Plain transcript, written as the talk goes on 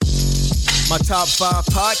My top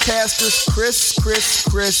 5 podcasters, Chris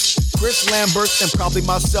Lambert, and probably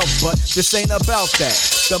myself, but this ain't about that.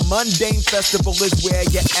 The Mundane Festival is where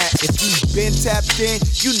you're at. If you've been tapped in,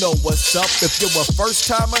 you know what's up. If you're a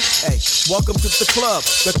first timer, hey, welcome to the club.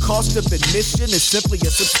 The cost of admission is simply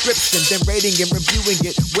a subscription, then rating and reviewing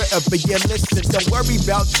it wherever you listen. Don't worry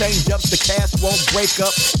about change-ups, the cast won't break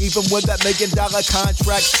up. Even when that $1 million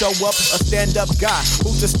contract show up, a stand-up guy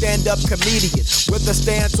who's a stand-up comedian with a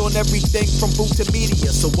stance on everything from food to media.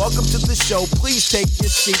 So welcome to the show, please take your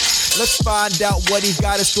seats. Let's find out what he's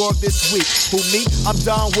got in store this week. Who, me? I'm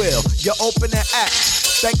Don Will, your opening act.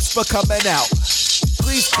 Thanks for coming out.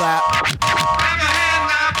 Please clap.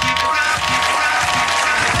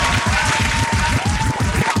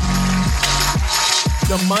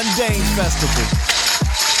 The Mundane Festival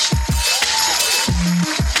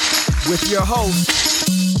with your host,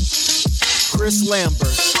 Chris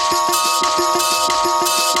Lambert.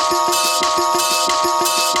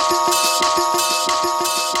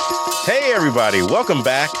 Hey everybody, welcome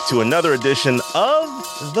back to another edition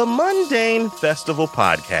of the Mundane Festival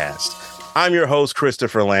podcast. I'm your host,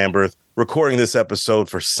 Christopher Lambert, recording this episode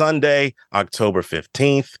for Sunday, October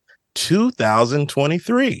 15th,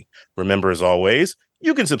 2023. Remember, as always,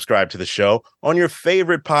 you can subscribe to the show on your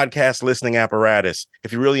favorite podcast listening apparatus.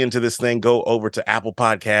 If you're really into this thing, go over to Apple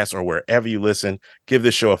Podcasts or wherever you listen. Give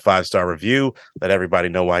this show a 5-star review. Let everybody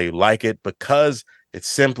know why you like it, because it's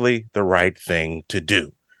simply the right thing to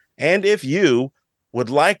do. And if you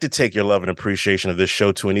would like to take your love and appreciation of this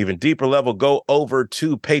show to an even deeper level, go over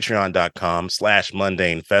to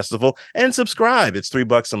patreon.com/Mundane Festival and subscribe. It's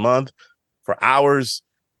 $3 a month for hours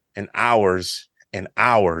and hours and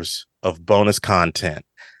hours of bonus content.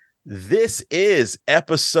 This is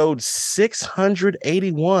episode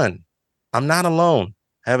 681. I'm not alone.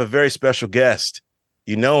 I have a very special guest.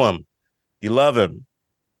 You know him. You love him.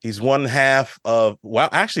 He's one half of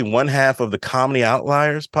the Comedy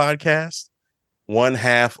Outliers podcast, one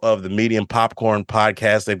half of the Medium Popcorn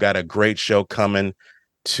podcast. They've got a great show coming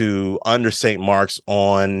to Under St. Mark's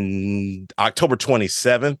on October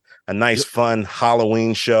 27th, a nice, fun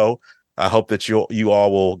Halloween show. I hope that you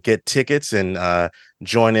all will get tickets and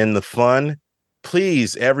join in the fun.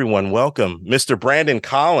 Please, everyone, welcome Mr. Brandon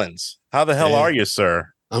Collins. How the hell are you, sir?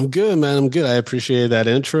 I'm good, man. I'm good. I appreciate that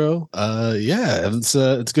intro.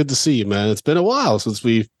 It's good to see you, man. It's been a while since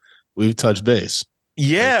we've touched base.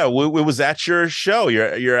 Yeah, it was at your show,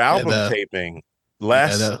 your album taping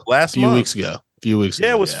last weeks ago.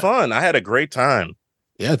 Yeah, it was fun. I had a great time.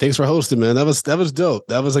 Yeah, thanks for hosting, man. That was dope.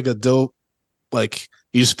 That was like a dope, like,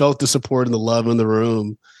 you just felt the support and the love in the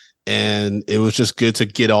room, and it was just good to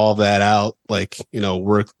get all that out, like, you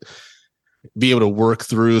know, be able to work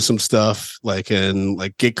through some stuff, like, and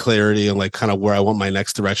like get clarity on like kind of where I want my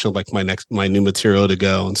next direction, like my new material to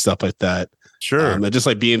go and stuff like that. Sure. And just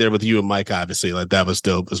like being there with you and Mike, obviously, like that was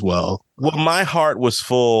dope as well. Well, my heart was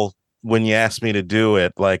full when you asked me to do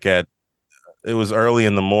it. Like it was early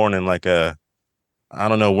in the morning, I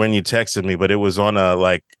don't know when you texted me, but it was on a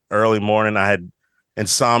like early morning. I had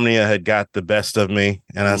insomnia had got the best of me,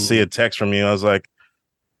 and I see a text from you. I was like,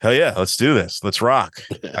 hell yeah, let's do this. Let's rock.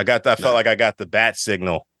 I felt like I got the bat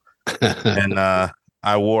signal. And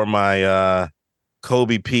I wore my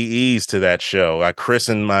Kobe PEs to that show. I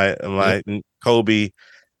christened my Kobe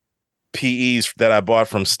PEs that I bought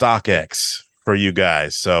from StockX for you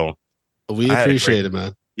guys. So we appreciate it,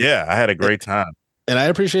 man. Yeah, I had a great time. And I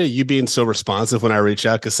appreciate you being so responsive when I reach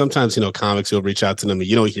out, because sometimes, you know, comics, you'll reach out to them and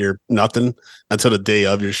you don't hear nothing until the day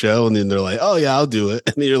of your show. And then they're like, oh, yeah, I'll do it.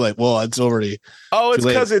 And then you're like, well, it's already. Oh, it's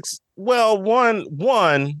because one,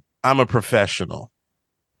 I'm a professional.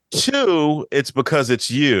 2, it's because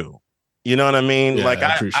it's you. You know what I mean? Yeah, like,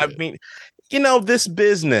 I mean, you know, this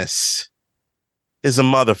business is a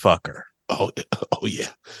motherfucker. Oh yeah.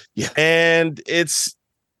 Yeah. And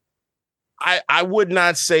I would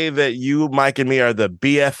not say that you, Mike, and me are the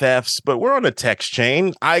BFFs, but we're on a text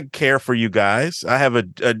chain. I care for you guys. I have a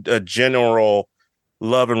general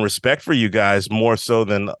love and respect for you guys, more so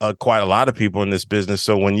than quite a lot of people in this business.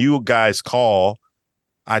 So when you guys call,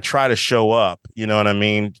 I try to show up. You know what I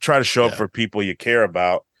mean? Try to show up for people you care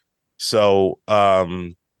about. So,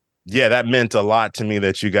 that meant a lot to me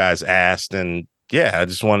that you guys asked. And I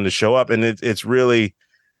just wanted to show up. And it's really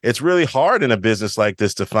hard in a business like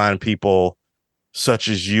this to find people such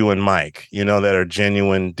as you and Mike, you know, that are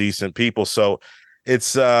genuine, decent people. So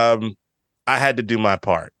it's, I had to do my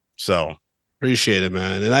part. So appreciate it,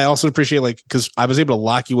 man. And I also appreciate, like, because I was able to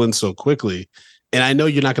lock you in so quickly, and I know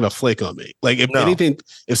you're not going to flake on me. Like,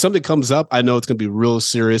 if something comes up, I know it's going to be real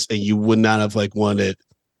serious, and you would not have like wanted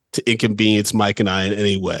to inconvenience Mike and I in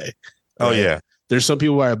any way. Right? Oh yeah. There's some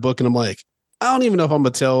people where I book and I'm like, I don't even know if I'm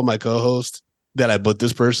gonna tell my co-host that I booked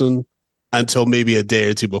this person until maybe a day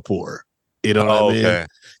or two before. You know what I mean? Okay.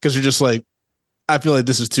 Because you're just like, I feel like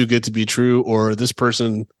this is too good to be true, or this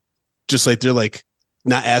person just like they're like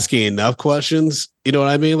not asking enough questions. You know what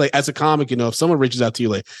I mean? Like as a comic, if someone reaches out to you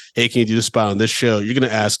like, hey, can you do this spot on this show? You're gonna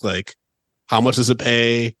ask like, how much does it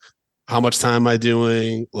pay? How much time am I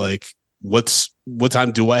doing? Like, what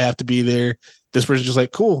time do I have to be there? This person's just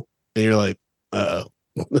like, cool. And you're like,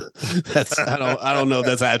 that's I don't know if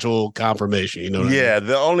that's actual confirmation. You know what I mean?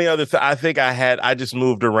 The only other I think I just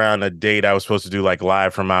moved around a date I was supposed to do like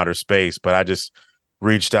live from outer space, but I just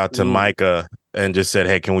reached out to Micah and just said,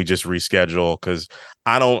 hey, can we just reschedule? Because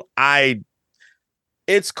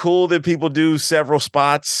it's cool that people do several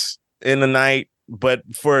spots in the night, but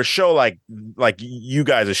for a show like you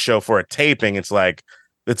guys, a show for a taping, it's like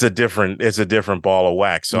it's a different ball of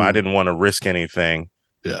wax. So I didn't want to risk anything.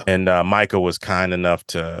 Yeah. And Micah was kind enough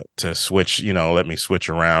to switch, let me switch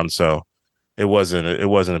around. So it wasn't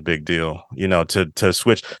a big deal, to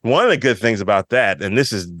switch. One of the good things about that, and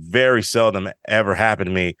this is very seldom ever happened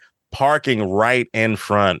to me, parking right in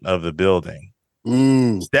front of the building,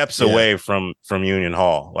 steps away from Union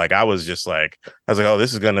Hall. Like I was like, oh,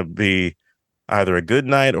 this is going to be either a good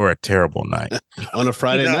night or a terrible night on a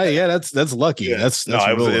Friday night. Yeah. That's lucky. Yeah. That's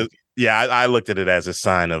I looked at it as a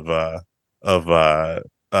sign of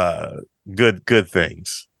good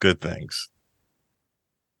things.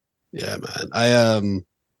 Yeah, man.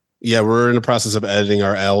 We're in the process of editing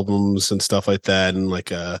our albums and stuff like that, and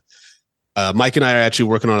like Mike and I are actually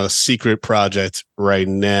working on a secret project right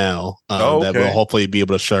now that we'll hopefully be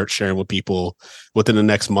able to start sharing with people within the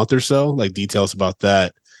next month or so, like details about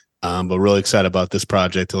that. But really excited about this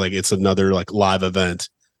project. Like it's another like live event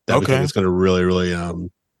that we think is going to really, really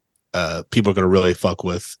people are going to really fuck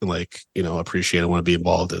with and like, appreciate and want to be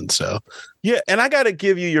involved in. So, yeah. And I got to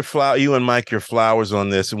give you you and Mike, your flowers on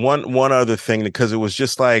this. And one other thing, because it was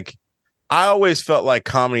just like, I always felt like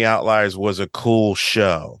Comedy Outliers was a cool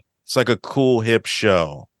show. It's like a cool, hip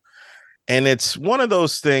show. And it's one of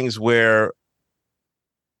those things where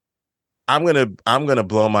I'm going to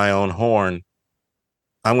blow my own horn.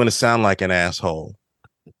 I'm going to sound like an asshole,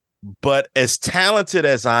 but as talented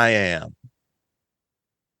as I am,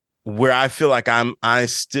 where I feel like I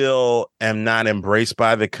still am not embraced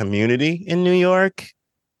by the community in New York.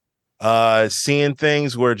 Seeing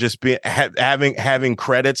things where just having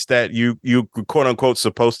credits that you quote unquote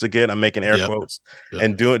supposed to get. I'm making air quotes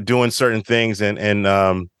and doing certain things and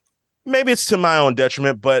maybe it's to my own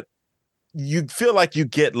detriment, but you feel like you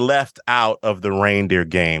get left out of the reindeer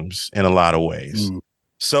games in a lot of ways.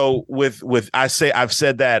 So I've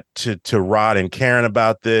said that to Rod and Karen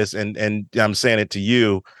about this, and I'm saying it to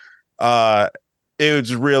you. It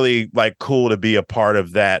was really like cool to be a part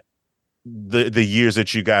of that. The years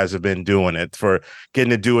that you guys have been doing it, for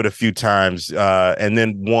getting to do it a few times, and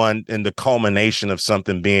then in the culmination of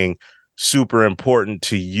something being super important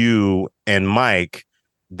to you and Mike,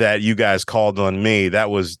 that you guys called on me.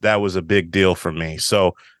 That was a big deal for me.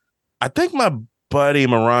 So I think my buddy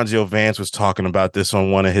Maranzio Vance was talking about this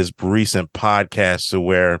on one of his recent podcasts, to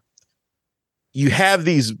where you have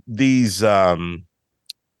these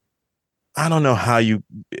I don't know how you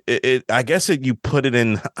I guess you put it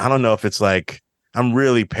in. I don't know if it's like, I'm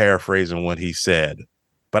really paraphrasing what he said,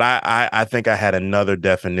 but I think I had another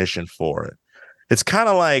definition for it. It's kind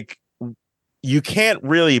of like you can't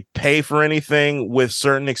really pay for anything with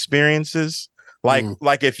certain experiences.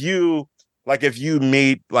 Like if you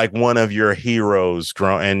meet like one of your heroes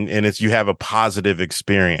and it's, you have a positive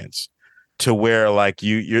experience to where like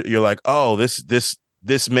you're like, oh,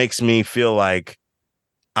 this makes me feel like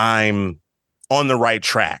I'm on the right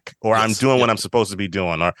track, or I'm doing what I'm supposed to be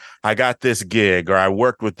doing, or I got this gig, or I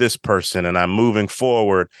worked with this person and I'm moving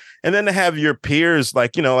forward. And then to have your peers,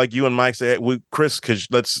 like, like you and Mike say, Chris,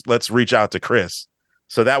 let's reach out to Chris.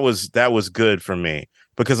 So that was good for me,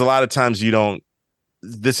 because a lot of times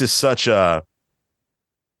this is such a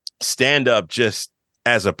stand up, just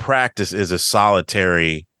as a practice, is a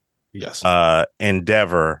solitary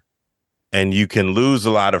endeavor. And you can lose a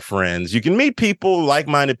lot of friends. You can meet people,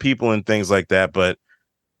 like-minded people and things like that, but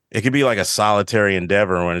it could be like a solitary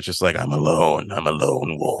endeavor when it's just like, I'm a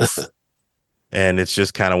lone wolf. And it's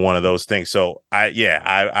just kind of one of those things. So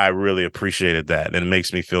I really appreciated that. And it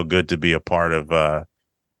makes me feel good to be a part of,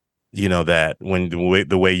 that when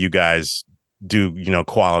the way you guys do,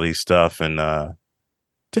 quality stuff, and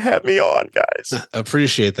to have me on, guys.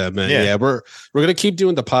 Appreciate that, man. Yeah, we're gonna keep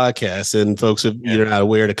doing the podcast, and folks, if you're not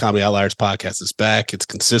aware, the Comedy Outliers podcast is back. It's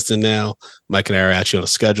consistent now. Mike and I are actually on a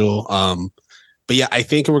schedule. But yeah, I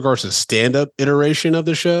think in regards to the stand-up iteration of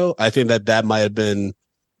the show, I think that might have been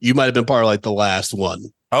You might have been part of like the last one.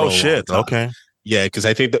 Oh shit! Okay. Yeah, because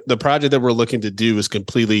I think the project that we're looking to do is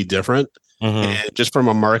completely different. Mm-hmm. And just from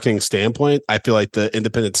a marketing standpoint, I feel like the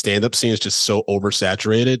independent stand-up scene is just so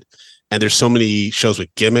oversaturated. And there's so many shows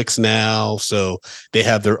with gimmicks now. So they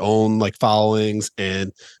have their own like followings.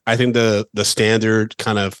 And I think the standard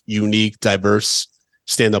kind of unique, diverse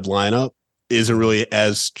stand-up lineup isn't really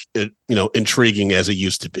as intriguing as it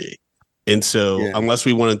used to be. And so unless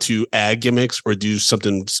we wanted to add gimmicks or do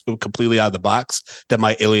something completely out of the box that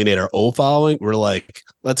might alienate our old following, we're like,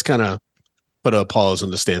 let's kind of put a pause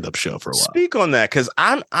on the stand-up show for a while. Speak on that, because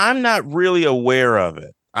I'm not really aware of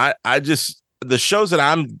it. I just, the shows that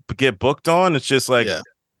I'm get booked on, it's just like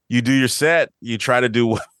you do your set, you try to do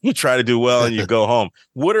well, and you go home.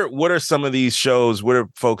 What are some of these shows? What are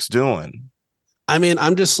folks doing? I mean,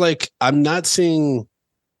 I'm just like, I'm not seeing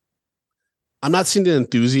the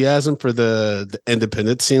enthusiasm for the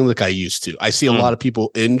independent scene like I used to. I see a lot of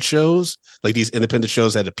people in shows, like these independent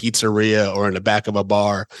shows at a pizzeria or in the back of a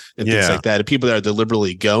bar and things like that. And people that are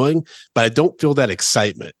deliberately going, but I don't feel that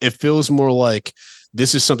excitement. It feels more like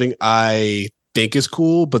this is something I think is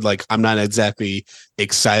cool, but like I'm not exactly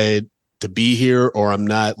excited to be here, or I'm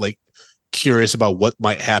not like curious about what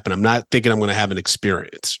might happen. I'm not thinking I'm going to have an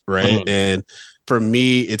experience, right? And for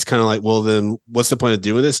me, it's kind of like, well, then what's the point of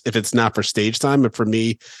doing this if it's not for stage time? And for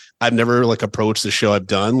me, I've never like approached the show I've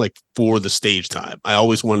done like for the stage time. I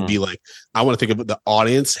always want to be like, I want to think of the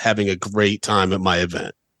audience having a great time at my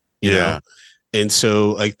event, you know? And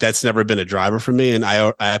so like, that's never been a driver for me. And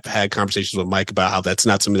I've had conversations with Mike about how that's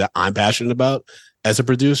not something that I'm passionate about as a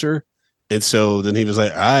producer. And so then he was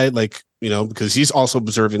like, all right, like, because he's also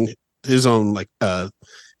observing his own like,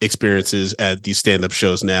 experiences at these stand-up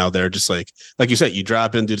shows now. They're just like you said, you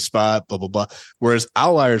drop in, do the spot, blah blah blah. Whereas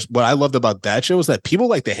Outliers, what I loved about that show is that people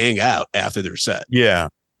like to hang out after their set.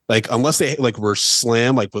 Like unless they like were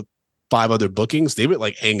slammed like with 5 other bookings, they would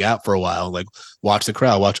like hang out for a while and like watch the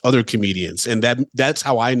crowd, watch other comedians. And that's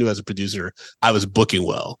how I knew as a producer I was booking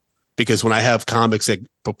well, because when I have comics that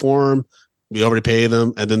perform, we already pay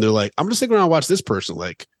them, and then they're like, I'm just sticking around and watch this person,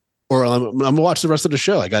 like, or I'm gonna watch the rest of the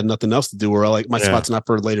show. I got nothing else to do, or like my spot's not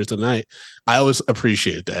for later tonight. I always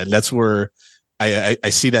appreciate that. And that's where I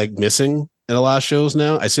see that missing in a lot of shows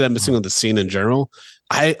now. I see that missing on the scene in general.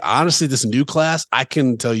 I honestly, this new class, I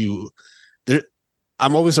can tell you,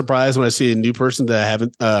 I'm always surprised when I see a new person that I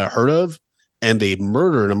haven't heard of and they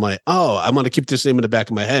murder. And I'm like, oh, I'm going to keep this name in the back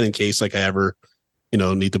of my head in case like I ever,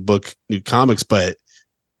 need to book new comics. But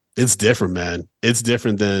it's different, man. It's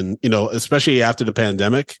different than, especially after the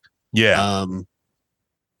pandemic.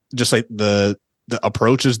 Just like the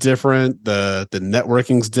approach is different, the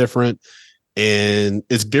networking's different, and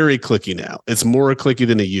it's very clicky now. It's more clicky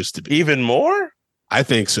than it used to be. Even more? I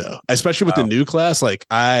think so. Especially with the new class. Like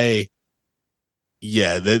there's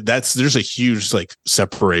a huge like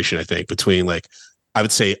separation, I think, between like I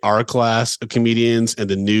would say our class of comedians and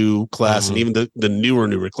the new class, and even the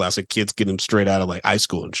newer class of kids getting them straight out of like high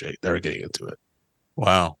school and shit. They're getting into it.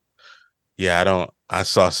 Wow. Yeah, I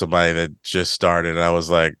saw somebody that just started and I was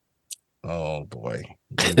like, oh boy.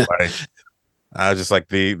 I was just like,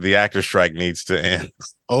 the actor strike needs to end.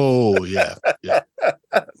 Oh yeah. Yeah.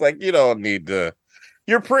 It's like, you don't need to,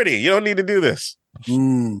 you're pretty. You don't need to do this.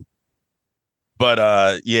 But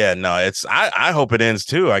it's I hope it ends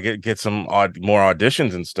too. I get some more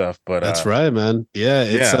auditions and stuff. But that's right, man.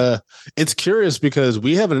 Yeah, it's curious because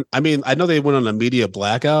we haven't. I mean, I know they went on a media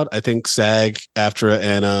blackout. I think SAG, AFTRA,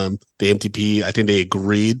 and the MTP. I think they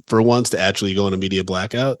agreed for once to actually go on a media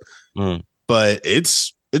blackout. But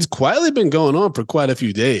it's quietly been going on for quite a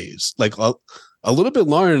few days, like a little bit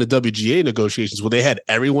longer than the WGA negotiations, where they had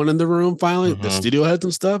everyone in the room finally, the studio heads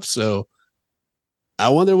and stuff. So I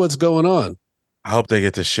wonder what's going on. I hope they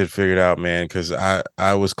get this shit figured out, man, because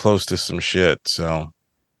I was close to some shit. So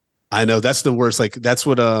I know that's the worst. Like that's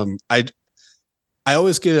what I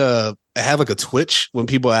always I have like a twitch when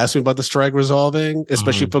people ask me about the strike resolving,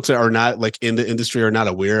 especially folks that are not like in the industry or not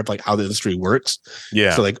aware of like how the industry works.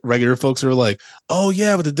 Yeah. So like regular folks are like, oh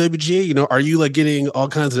yeah, with the WGA, are you like getting all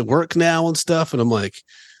kinds of work now and stuff? And I'm like,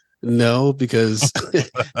 no, because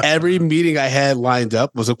every meeting I had lined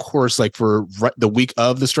up was, of course, like for the week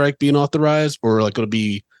of the strike being authorized, or like going to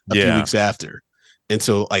be a few weeks after. And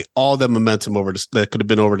so, like all that momentum that could have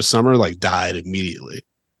been over the summer, like died immediately.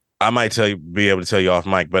 I might be able to tell you off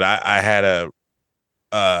mic, but I had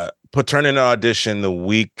turn in an audition the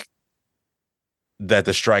week that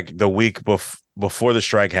the week before the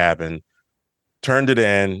strike happened, turned it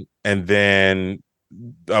in, and then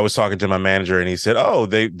I was talking to my manager and he said, oh,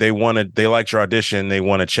 they liked your audition. They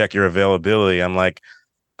want to check your availability. I'm like,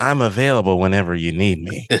 I'm available whenever you need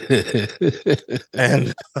me.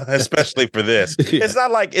 And especially for this, Yeah. it's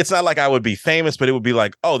not like I would be famous, but it would be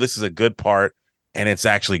like, oh, this is a good part. And it's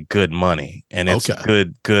actually good money and it's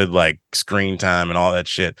good like screen time and all that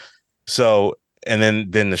shit. So, and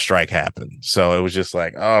then the strike happened. So it was just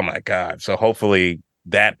like, oh my God. So hopefully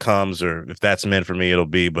that comes, or if that's meant for me, it'll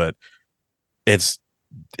be, but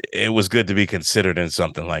it was good to be considered in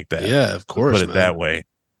something like that. Yeah, of course. Put it that way.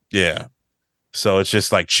 Yeah. So it's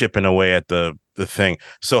just like chipping away at the thing.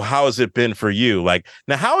 So how has it been for you? Like,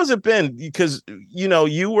 now, how has it been? Because, you know,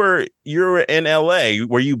 you're in LA.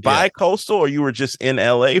 Were you bi-coastal or you were just in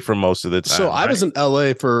LA for most of the time? So I was in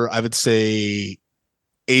LA for, I would say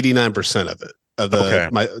 89% of it, of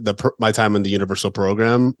my time in the Universal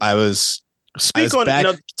program. Tell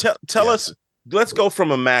us, let's go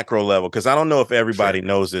from a macro level, because I don't know if everybody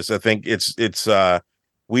knows this. I think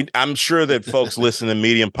I'm sure that folks listen to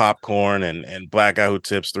Medium Popcorn and Black Guy Who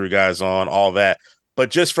Tips, Three Guys On, all that. But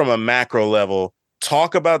just from a macro level,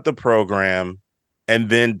 talk about the program and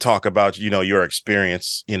then talk about, you know, your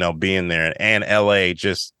experience, you know, being there and LA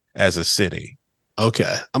just as a city.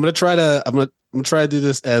 Okay. I'm going to try to do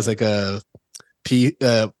this as like a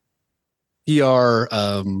PR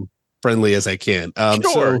friendly as I can.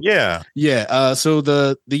 Sure. So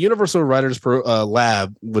the Universal Writers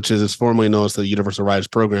Lab, which is formerly known as the Universal Writers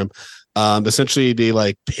Program, essentially they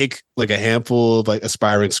like pick like a handful of like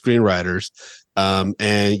aspiring screenwriters,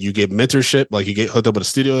 and you get mentorship. Like you get hooked up with a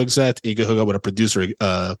studio exec, and you get hooked up with a producer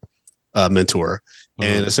mentor,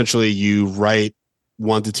 and essentially you write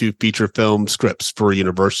 1 to 2 feature film scripts for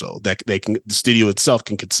Universal that the studio itself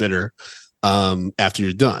can consider after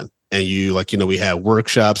you're done. And we had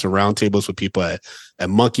workshops and roundtables with people at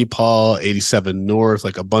Monkey Paw, 87 North,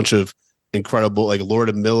 like a bunch of incredible, like Lord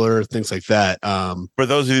and Miller, things like that. For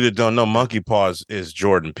those of you that don't know, Monkey Paw is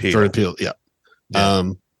Jordan Peele. Yeah.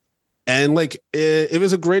 And like it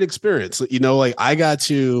was a great experience. You know, like I got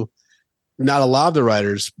to not a lot of the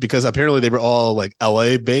writers, because apparently they were all like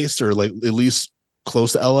LA based or like at least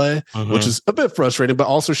close to LA, which is a bit frustrating, but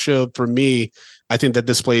also showed for me, I think that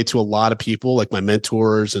displayed to a lot of people, like my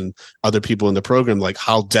mentors and other people in the program, like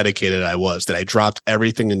how dedicated I was, that I dropped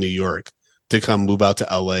everything in New York to come move out to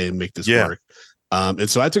LA and make this work. And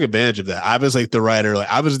so I took advantage of that. I was like the writer,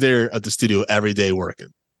 like I was there at the studio every day working.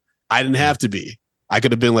 I didn't have to be. I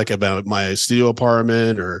could have been like about my studio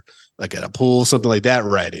apartment or like at a pool, something like that,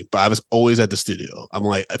 writing. But I was always at the studio. I'm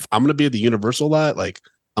like, if I'm gonna be at the Universal lot, like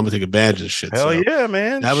I'm gonna take advantage of this shit. Hell yeah,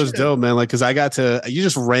 man. That was dope, man. Like, cause you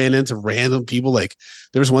just ran into random people. Like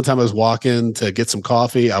there was one time I was walking to get some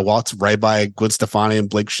coffee. I walked right by Gwen Stefani and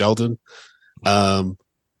Blake Shelton.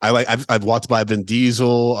 I've walked by Vin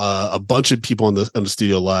Diesel, a bunch of people on the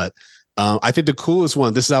studio lot. I think the coolest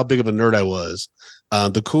one, this is how big of a nerd I was.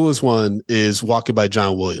 The coolest one is walking by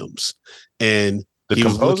John Williams, and the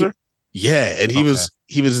composer. And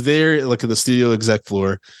he was there like in the studio exec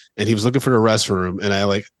floor, and he was looking for the restroom, and I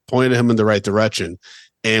like pointed him in the right direction.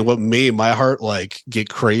 And what made my heart like get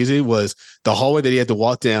crazy was the hallway that he had to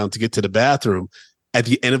walk down to get to the bathroom. At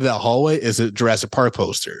the end of that hallway is a Jurassic Park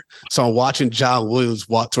poster. So I'm watching John Williams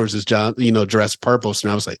walk towards this Jurassic Park poster,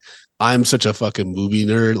 and I was like, I'm such a fucking movie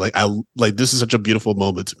nerd. Like this is such a beautiful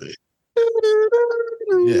moment to me.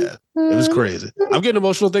 Yeah, it was crazy. I'm getting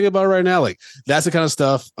emotional thinking about it right now. Like that's the kind of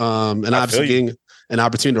stuff. And obviously getting an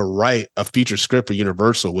opportunity to write a feature script for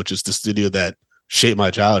Universal, which is the studio that shaped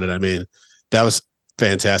my childhood. I mean, that was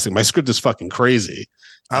fantastic. My script is fucking crazy.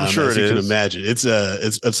 I'm sure as you can imagine. It's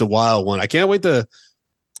a wild one. I can't wait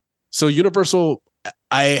so Universal,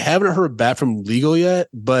 I haven't heard back from legal yet,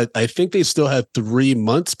 but I think they still have 3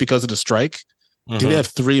 months because of the strike. I think they have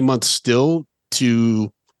 3 months still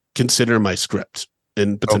to consider my script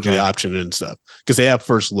and potentially option it and stuff, because they have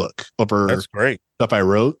first look over That's great stuff I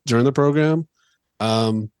wrote during the program.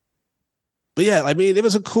 But yeah, I mean, it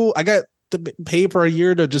was I got to pay for a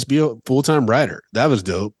year to just be a full-time writer. That was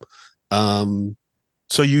dope.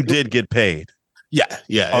 So you did get paid. Yeah.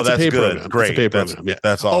 Oh, that's good. Program. Great. It's a paid program. Yeah.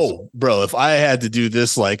 That's awesome. Oh, bro, if I had to do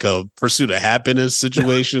this like a pursuit of happiness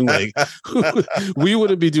situation, like we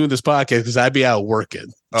wouldn't be doing this podcast because I'd be out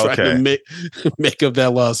working trying to make up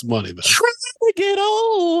that lost money. Man. Trying to get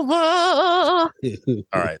over.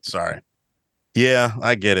 All right. Sorry. Yeah,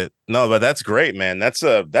 I get it. No, but that's great, man. That's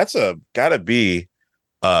gotta be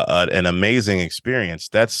an amazing experience.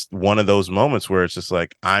 That's one of those moments where it's just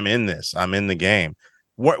like, I'm in this. I'm in the game.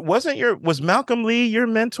 Was Malcolm Lee your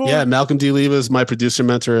mentor? Yeah, Malcolm D. Lee was my producer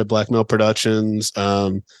mentor at Black Mill Productions.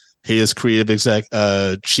 He is creative exec.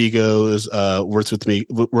 Chigo is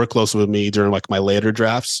worked closely with me during like my later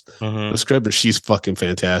drafts of script, but she's fucking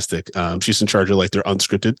fantastic. She's in charge of like their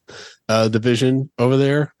unscripted division over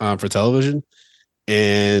there for television.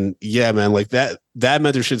 And yeah, man, like that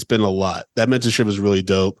mentorship's been a lot. That mentorship is really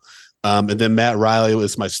dope. And then Matt Riley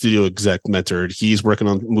was my studio exec mentor. He's working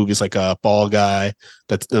on movies like Fall Guy,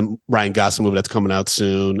 that's Ryan Gosling movie that's coming out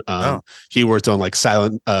soon. He worked on like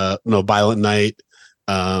Violent Night.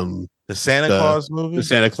 The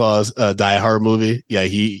Santa Claus Die Hard movie. Yeah,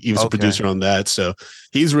 he was a producer on that. So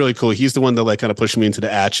he's really cool. He's the one that like kind of pushed me into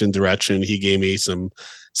the action direction. He gave me some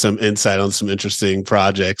insight on some interesting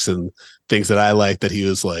projects and things that I like, that he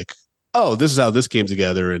was like, oh, this is how this came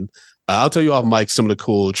together. And I'll tell you off mic some of the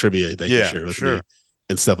cool trivia that you share with me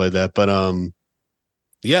and stuff like that. But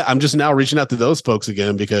yeah, I'm just now reaching out to those folks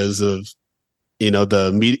again because of,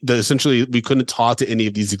 the essentially we couldn't talk to any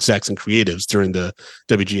of these execs and creatives during the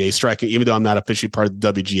WGA strike. And even though I'm not officially part of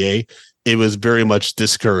the WGA, it was very much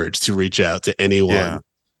discouraged to reach out to anyone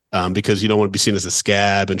because you don't want to be seen as a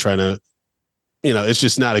scab and trying to, it's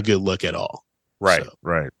just not a good look at all. Right. So.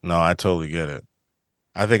 Right. No, I totally get it.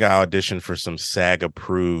 I think I auditioned for some SAG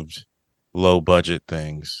approved low budget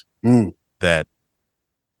things that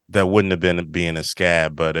wouldn't have been being a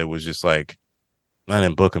scab, but it was just like, I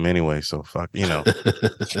didn't book them anyway, so fuck,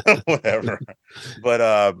 whatever.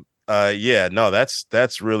 But yeah, no,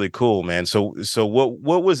 that's really cool, man. So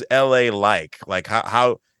what was LA like? Like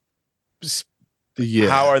how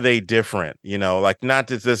are they different? Like not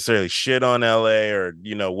to necessarily shit on LA or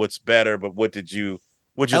what's better, but what did you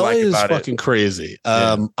like about it? LA is fucking crazy.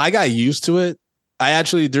 I got used to it.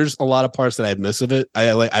 There's a lot of parts that I miss of it.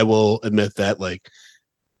 I will admit that, like,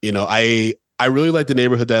 I really like the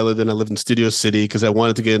neighborhood that I lived in. I lived in Studio City because I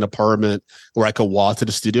wanted to get an apartment where I could walk to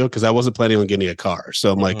the studio because I wasn't planning on getting a car.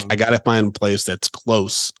 So I'm like, I got to find a place that's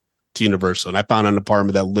close to Universal. And I found an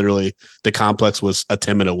apartment that literally the complex was a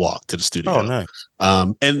 10-minute walk to the studio. Oh, nice.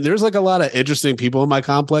 And there's like a lot of interesting people in my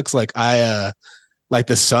complex. Like like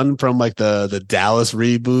the son from like the Dallas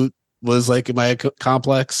reboot was like in my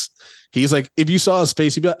complex. He's like, if you saw his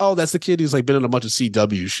face, you'd be like, oh, that's the kid who's like been in a bunch of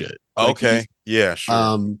CW shit. Like, okay. Yeah, sure.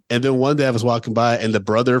 And then one day I was walking by and the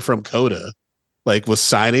brother from Coda like was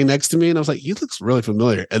signing next to me. And I was like, he looks really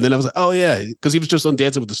familiar. And then I was like, oh yeah, because he was just on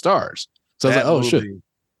Dancing with the Stars. So I was like, oh shit.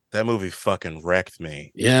 That movie fucking wrecked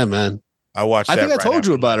me. Yeah, man. I watched that. I think I told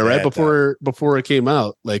you about it, right? Before it came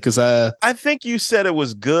out. Like, cause I think you said it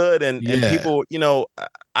was good and people,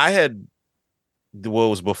 I had, it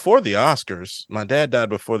was before the Oscars. My dad died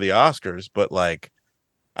before the Oscars, but like,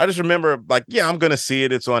 I just remember like, yeah, I'm going to see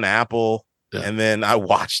it. It's on Apple. Yeah. And then I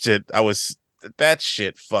watched it. That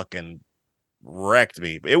shit fucking wrecked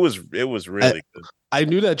me. It was really good. I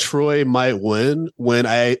knew that Troy might win when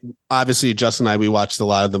obviously Justin and we watched a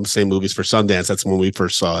lot of them same movies for Sundance. That's when we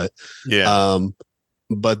first saw it. Yeah.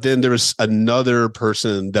 But then there was another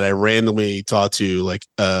person that I randomly talked to, like,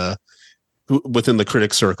 within the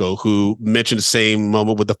critic circle, who mentioned the same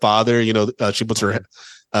moment with the father. She puts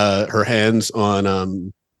her hands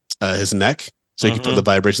on his neck so you can feel the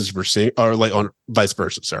vibrations of her sing, or like on vice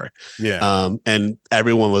versa. Sorry. Yeah. And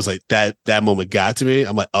everyone was like, that moment got to me.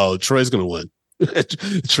 I'm like, oh, Troy's gonna win.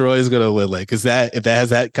 Troy's gonna win. Like, if that has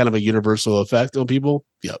that kind of a universal effect on people.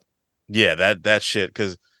 Yep. Yeah. That shit.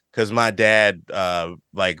 Cause my dad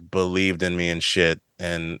like believed in me and shit.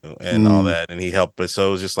 And all that, and he helped. But so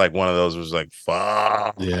it was just like one of those was like,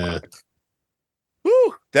 fuck. Yeah.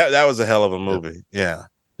 Woo. That was a hell of a movie. Yeah.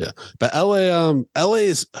 But LA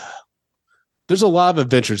is, there's a lot of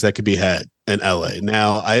adventures that could be had in LA.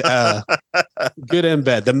 Now, good and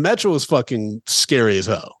bad. The Metro is fucking scary as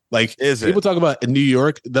hell. Like, people talk about in New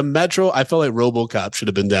York, the Metro, I felt like RoboCop should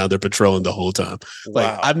have been down there patrolling the whole time. Like,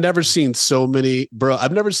 wow. I've never seen so many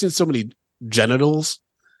genitals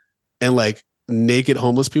and like naked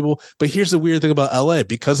homeless people. But here's the weird thing about LA,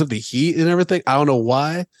 because of the heat and everything, I don't know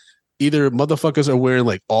why, either motherfuckers are wearing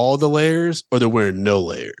like all the layers or they're wearing no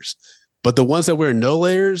layers. But the ones that wear no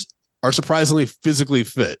layers are surprisingly physically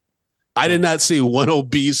fit. I did not see one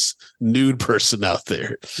obese nude person out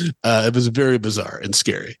there. It was very bizarre and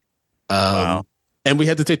scary. Wow. And we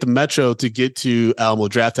had to take the Metro to get to Alamo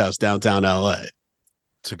Drafthouse downtown LA.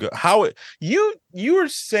 To go, you were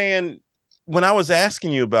saying when I was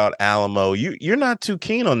asking you about Alamo, you're not too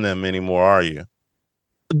keen on them anymore, are you?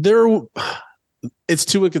 It's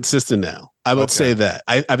too inconsistent now. I would say that.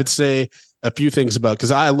 I would say a few things about,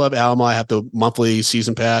 because I love Alamo. I have the monthly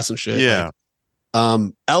season pass and shit. Yeah.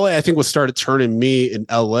 LA, I think what started turning me in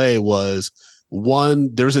LA was, one,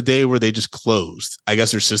 there was a day where they just closed. I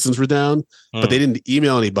guess their systems were down, but they didn't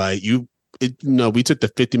email anybody. we took the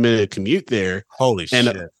 50-minute commute there. Holy and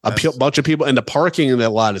shit. a bunch of people, and the parking in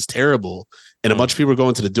that lot is terrible. And a bunch of people are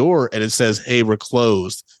going to the door and it says, "Hey, we're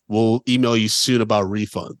closed. We'll email you soon about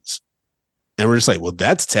refunds." And we're just like, well,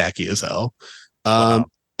 that's tacky as hell. Wow.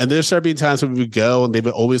 And there started being times when we would go and they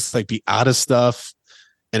would always like be out of stuff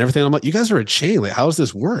and everything. I'm like, you guys are a chain. Like, how does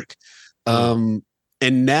this work? And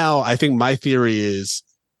now I think my theory is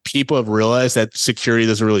people have realized that security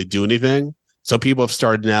doesn't really do anything. So people have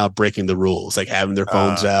started now breaking the rules, like having their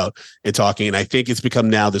phones out and talking. And I think it's become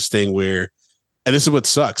now this thing where, and this is what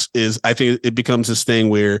sucks, is I think it becomes this thing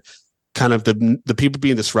where kind of the people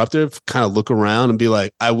being disruptive kind of look around and be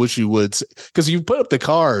like, I wish you would, because you put up the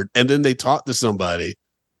card and then they talk to somebody,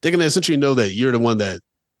 they're going to essentially know that you're the one that,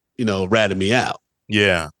 ratted me out.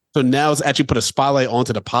 Yeah. So now it's actually put a spotlight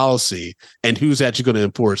onto the policy and who's actually going to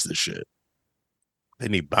enforce this shit. They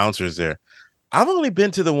need bouncers there. I've only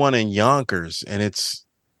been to the one in Yonkers and it's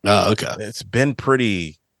been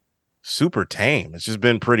pretty super tame. It's just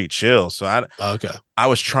been pretty chill. So I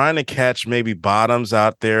was trying to catch maybe Bottoms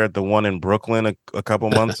out there at the one in Brooklyn a couple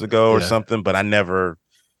months ago or something, but I never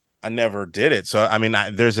did it. So I mean,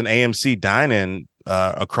 there's an AMC dine-in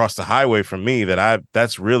across the highway from me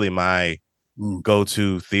that's really my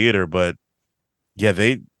go-to theater. But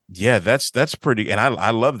that's pretty, and I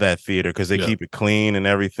love that theater because they keep it clean and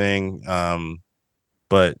everything.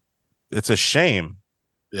 But it's a shame.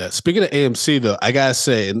 Yeah. Speaking of AMC though, I gotta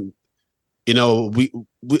say, and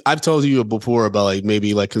I've told you before about like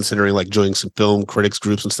maybe like considering like joining some film critics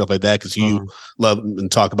groups and stuff like that because you love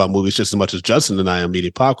and talk about movies just as much as Justin and I on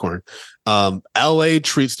Media Popcorn. LA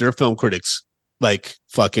treats their film critics like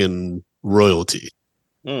fucking royalty.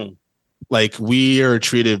 Like we are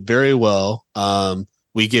treated very well.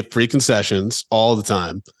 We get free concessions all the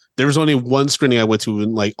time. There was only one screening I went to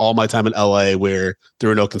in like all my time in LA where there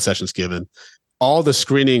were no concessions given. All the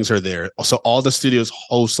screenings are there. So all the studios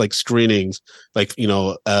host like screenings, like,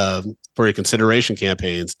 for your consideration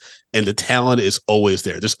campaigns, and the talent is always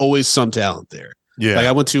there. There's always some talent there. Yeah. Like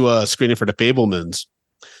I went to a screening for The Fabelmans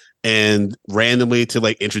and randomly to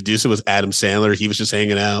like introduce it was Adam Sandler. He was just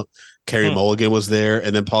hanging out. Carey Mulligan was there.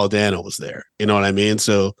 And then Paul Dano was there. You know what I mean?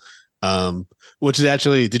 So, which is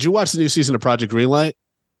actually, did you watch the new season of Project Greenlight?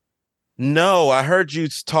 No, I heard you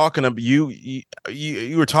talking about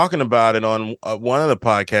you were talking about it on one of the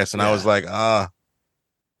podcasts, and I was like,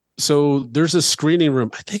 So there's a screening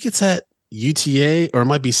room. I think it's at UTA or it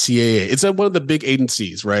might be CAA. It's at one of the big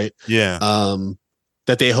agencies, right? Yeah.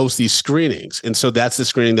 That they host these screenings, and so that's the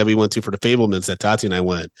screening that we went to for The Fabelmans that Tati and I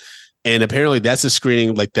went. And apparently that's a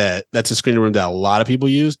screening like that. That's a screening room that a lot of people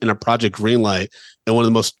use in a Project Greenlight. And one of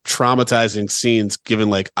the most traumatizing scenes, given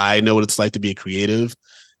like I know what it's like to be a creative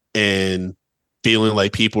and feeling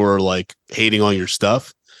like people are like hating on your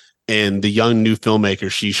stuff. And the young new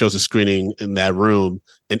filmmaker, she shows a screening in that room,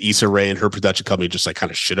 and Issa Rae and her production company just like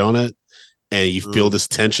kind of shit on it. And you feel this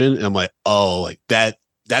tension. And I'm like, oh, like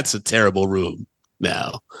that's a terrible room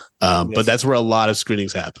now. But that's where a lot of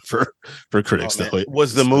screenings happen for critics.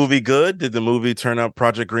 Was the movie good? Did the movie turn out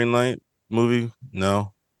Project Greenlight movie?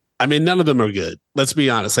 No. I mean, none of them are good. Let's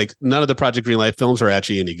be honest. Like none of the Project Greenlight films are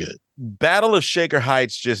actually any good. Battle of Shaker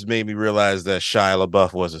Heights just made me realize that Shia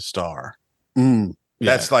LaBeouf was a star.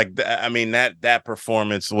 That's like, I mean, that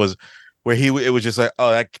performance was where it was just like,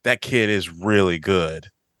 oh, that kid is really good,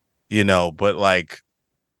 but like,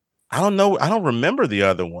 I don't know. I don't remember the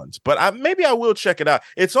other ones, but maybe I will check it out.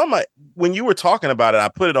 It's on when you were talking about it, I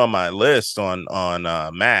put it on my list on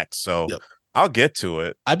Max. So I'll get to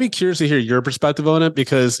it. I'd be curious to hear your perspective on it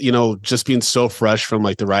because, just being so fresh from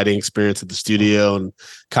like the writing experience at the studio and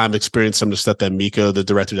kind of experience some of the stuff that Miko, the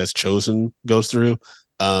director that's chosen, goes through.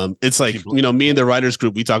 It's like, me and the writers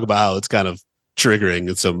group, we talk about how it's kind of triggering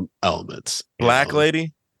in some elements. Black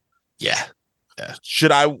Lady? Yeah.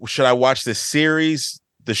 Should I watch the series,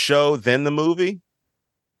 the show, then the movie?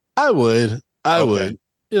 I would. Right.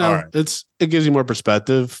 It gives you more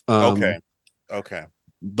perspective. Okay.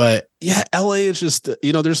 But yeah, LA is just,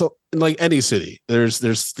 there's like any city, there's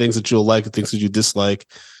things that you'll like and things that you dislike.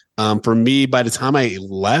 For me, by the time I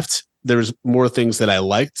left, there's more things that I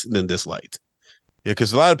liked than disliked. Yeah,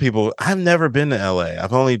 because a lot of people, I've never been to LA.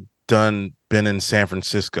 I've only been in San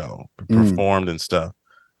Francisco, performed and stuff.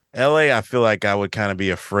 LA, I feel like I would kind of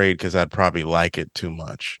be afraid because I'd probably like it too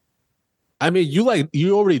much. I mean,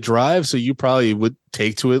 you already drive, so you probably would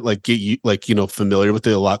take to it, like get you familiar with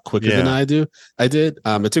it a lot quicker than I did.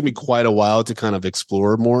 It took me quite a while to kind of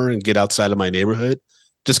explore more and get outside of my neighborhood,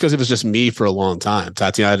 just because it was just me for a long time.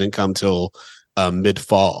 Tatiana didn't come till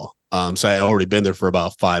mid-fall, so I had already been there for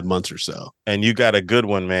about 5 months or so. And you got a good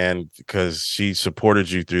one, man, because she supported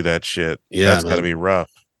you through that shit. Yeah, that's got to be rough.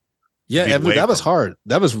 Yeah, be Evan, away that was from- hard.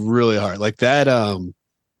 That was really hard. Like that.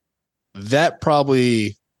 That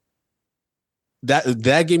probably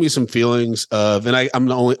that gave me some feelings of, and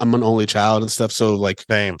I'm an only child and stuff. So like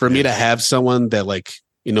Same. for me Yeah. to have someone that like,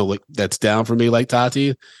 you know, like that's down for me, like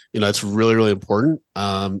Tati, you know, it's really, really important.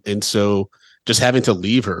 And so just having to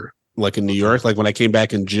leave her like in New York, like when I came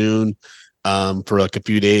back in June, for like a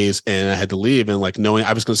few days and I had to leave, and like knowing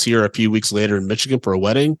I was going to see her a few weeks later in Michigan for a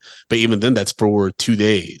wedding. But even then that's for 2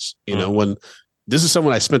 days, you know, when this is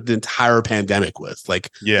someone I spent the entire pandemic with. Like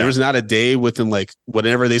there was not a day within like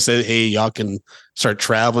whenever they said, hey, y'all can start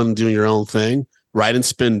traveling, doing your own thing, right? And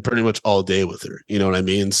spend pretty much all day with her. You know what I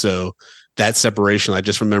mean? So that separation, I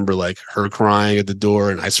just remember like her crying at the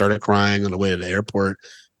door and I started crying on the way to the airport.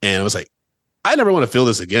 And I was like, I never want to feel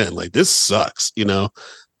this again. Like this sucks, you know?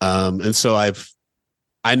 And so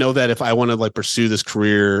I know that if I want to like pursue this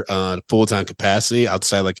career full-time capacity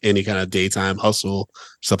outside like any kind of daytime hustle,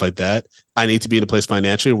 stuff like that, I need to be in a place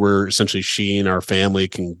financially where essentially she and our family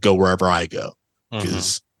can go wherever I go.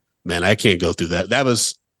 Because man, I can't go through that. That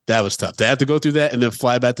was tough. To have to go through that and then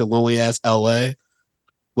fly back to lonely ass LA.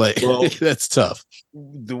 Like that's tough.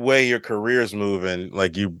 The way your career's moving,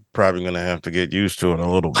 like you probably gonna have to get used to it a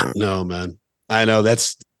little bit. No, man. I know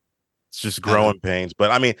it's just growing pains, but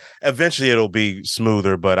I mean, eventually it'll be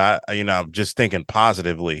smoother. But I'm just thinking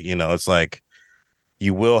positively. You know, it's like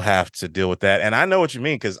you will have to deal with that, and I know what you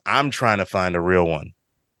mean because I'm trying to find a real one.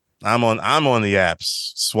 I'm on the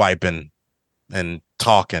apps swiping and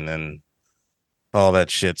talking and all that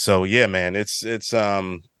shit. So yeah, man, it's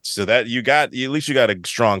so that at least you got a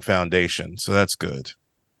strong foundation. So that's good.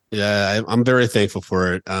 Yeah, I'm very thankful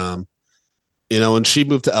for it. You know, when she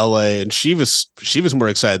moved to LA, and she was more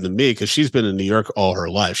excited than me because she's been in New York all her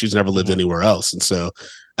life. She's never lived anywhere else. And so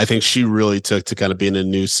I think she really took to kind of being in a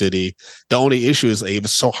new city. The only issue is like, it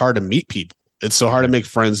was so hard to meet people. It's so hard to make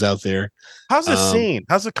friends out there. How's the scene?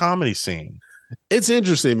 How's the comedy scene? It's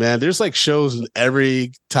interesting, man. There's like shows in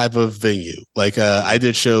every type of venue. Like I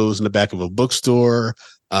did shows in the back of a bookstore,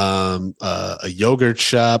 a yogurt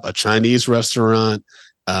shop, a Chinese restaurant,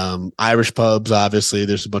 Irish pubs. Obviously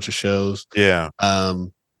there's a bunch of shows. Yeah.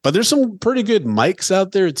 But there's some pretty good mics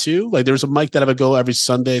out there too. Like there's a mic that I would go every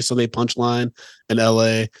Sunday Punchline in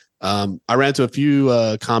LA. I ran to a few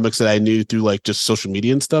comics that I knew through like just social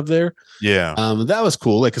media and stuff there. Yeah. That was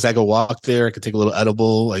cool. Like, cause I could walk there, I could take a little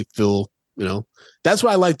edible, like feel, you know, that's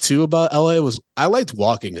what I liked too about LA was I liked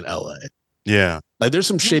walking in LA. Yeah. Like there's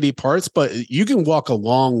some shady parts, but you can walk a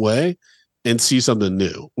long way and see something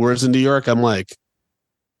new. Whereas in New York, I'm like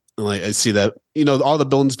I see that, you know, all the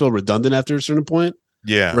buildings feel redundant after a certain point.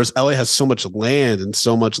 Yeah. Whereas LA has so much land and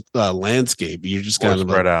so much landscape. You're just kind of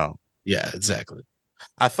spread out. Yeah, exactly.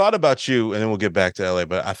 I thought about you, and then we'll get back to LA,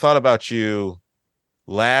 but I thought about you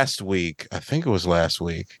last week. I think it was last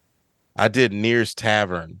week. I did Near's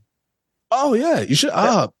Tavern. Oh, yeah. You should.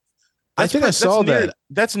 I think I saw that.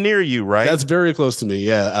 That's near you, right? That's very close to me.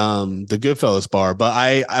 Yeah. The Goodfellas bar. But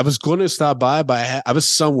I was going to stop by, but I was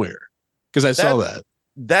somewhere because I saw that.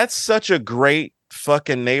 That's such a great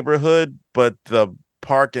fucking neighborhood, but the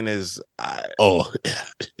parking is. Yeah.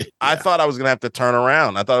 I thought I was going to have to turn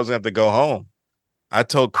around. I thought I was going to have to go home. I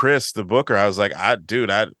told Chris, the booker, I was like,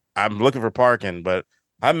 I'm looking for parking, but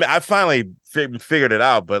I finally figured it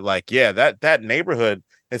out. But like, yeah, that neighborhood,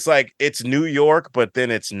 it's like it's New York, but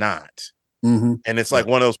then it's not. And it's like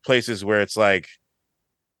one of those places where it's like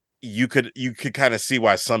you could kind of see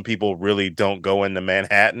why some people really don't go into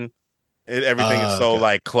Manhattan. Everything is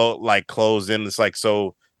so closed in. It's like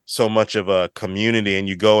so much of a community, and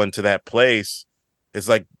you go into that place. It's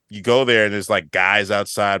like you go there and there's like guys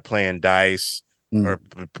outside playing dice or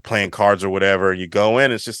playing cards or whatever. You go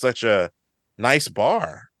in, it's just such a nice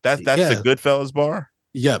bar. That's the Goodfellas bar.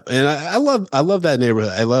 Yep, and I love that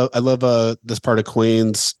neighborhood. I love this part of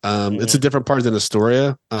Queens. It's a different part than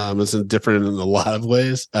Astoria. It's different in a lot of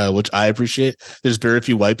ways, which I appreciate. There's very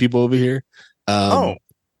few white people over here.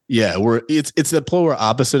 Yeah, it's the polar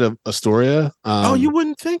opposite of Astoria. You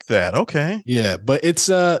wouldn't think that. Okay. Yeah, but it's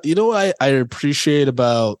you know what I appreciate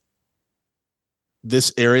about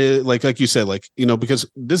this area, like you said, like, you know, because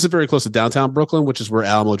this is very close to downtown Brooklyn, which is where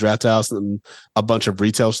Alamo Drafthouse and a bunch of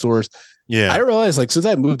retail stores. Yeah, I realized like since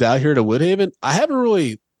I moved out here to Woodhaven, I haven't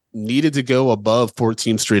really needed to go above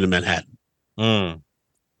 14th Street in Manhattan.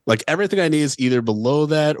 Like everything I need is either below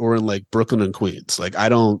that or in like Brooklyn and Queens. Like I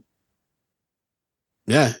don't.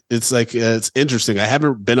 Yeah, it's like it's interesting. I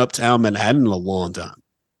haven't been uptown Manhattan in a long time.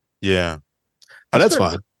 Yeah, that's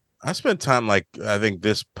fine. I spent time like I think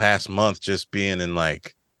this past month just being in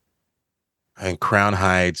like Crown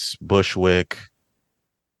Heights, Bushwick.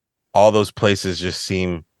 All those places just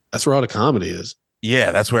seem. That's where all the comedy is.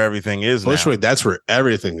 Yeah, that's where everything is now. Bushwick, that's where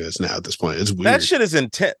everything is now at this point. It's weird. That shit is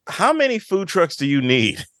intense. How many food trucks do you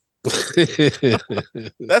need? That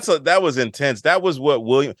was intense. That was what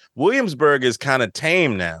Williamsburg is kind of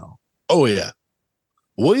tame now. Oh yeah,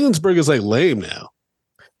 Williamsburg is like lame now.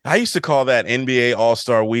 I used to call that NBA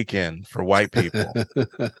All-Star Weekend for white people.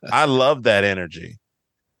 I love that energy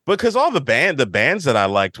because all the bands that I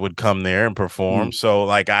liked would come there and perform. So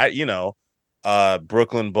like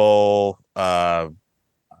Brooklyn Bowl, I'm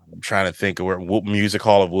trying to think of where Music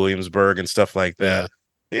Hall of Williamsburg and stuff like that.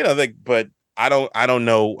 Yeah. But I don't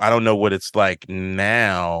know what it's like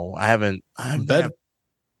now.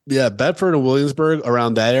 Bedford and Williamsburg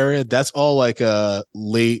around that area, that's all like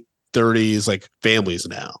late 30s like families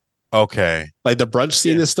now. Okay. Like the brunch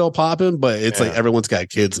scene is still popping, but it's like everyone's got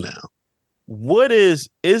kids now.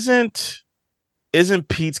 Isn't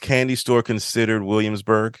Pete's Candy Store considered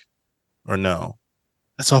Williamsburg or no?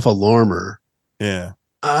 That's off of Lorimer. Yeah.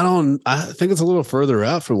 I think it's a little further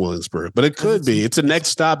out from Williamsburg, but it could be. It's the next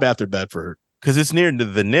stop after Bedford. Because it's near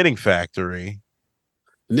the Knitting Factory.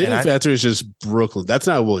 Knitting Factory is just Brooklyn. That's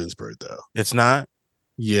not Williamsburg, though. It's not?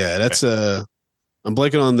 Yeah, that's I'm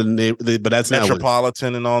blanking on the name, but that's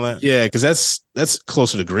Metropolitan and all that? Yeah, because that's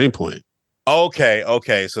closer to Greenpoint.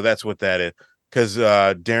 Okay. So that's what that is. Because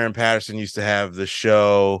Darren Patterson used to have the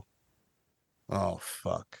show. Oh,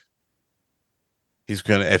 fuck.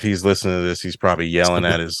 If he's listening to this, he's probably yelling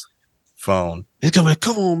at his phone. He's going,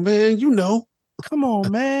 come on, man, you know. Come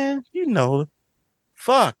on, man. You know.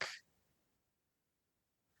 Fuck.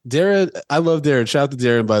 Darren, I love Darren. Shout out to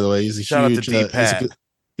Darren, by the way. He's a Shout huge, out to D-Pat.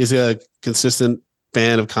 He's a consistent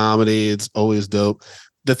fan of comedy. It's always dope.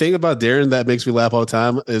 The thing about Darren that makes me laugh all the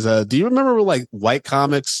time is, do you remember when, like, white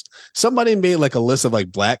comics? Somebody made like a list of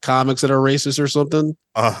like black comics that are racist or something.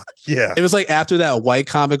 Yeah. It was like after that white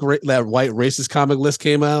racist comic list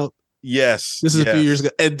came out. Yes. This is a few years ago.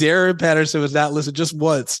 And Darren Patterson was not listed just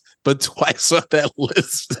once, but twice on that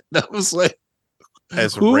list. That was like,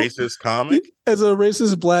 as a racist comic? As a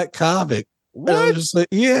racist black comic. What? I was just like,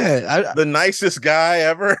 yeah. The nicest guy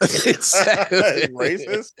ever? Exactly.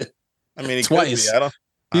 Racist? I mean, he twice. Could be.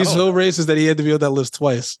 He's so racist that he had to be on that list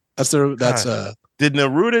twice. Did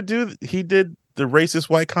Neruda he did the racist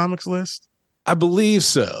white comics list? I believe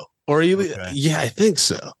so. Or yeah, I think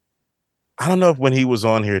so. I don't know if when he was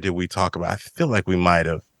on here did we talk about. I feel like we might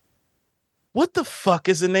have. What the fuck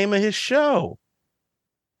is the name of his show?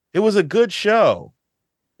 It was a good show.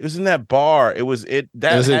 It was in that bar. Was it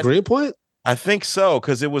Greenpoint? I think so,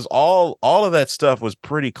 because it was all of that stuff was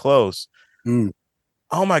pretty close.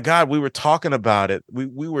 Oh my God, we were talking about it.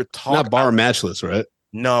 We were talking. Not Bar Matchless, right?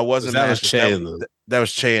 No, it wasn't. That was Che. That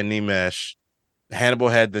was Che and Nimesh. Hannibal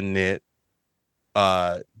had the knit.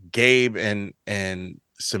 Gabe and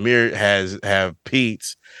Samir have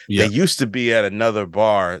Pete's. Yep. They used to be at another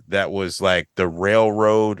bar that was like the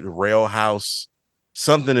rail house,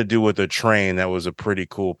 something to do with a train. That was a pretty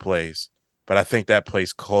cool place, but I think that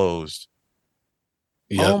place closed.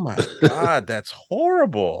 Yep. Oh my God, that's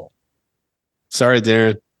horrible. Sorry,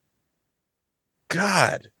 Darren.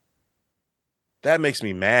 God, that makes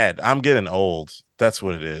me mad. I'm getting old. That's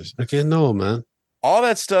what it is. Okay, no, man. All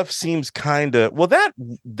that stuff seems kind of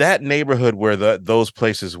that neighborhood where those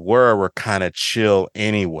places were kind of chill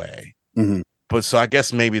anyway. Mm-hmm. But so I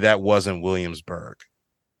guess maybe that wasn't Williamsburg.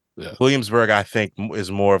 Yeah. Williamsburg, I think,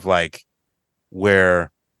 is more of like where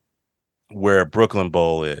Brooklyn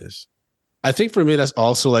Bowl is. I think for me, that's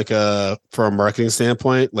also like for a marketing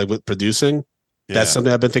standpoint, like with producing. That's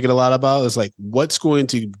something I've been thinking a lot about is like what's going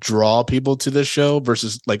to draw people to this show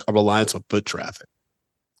versus like a reliance on foot traffic.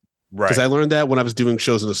 Right. Because I learned that when I was doing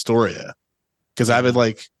shows in Astoria. Because I would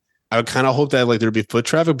kind of hope that like there'd be foot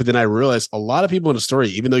traffic, but then I realized a lot of people in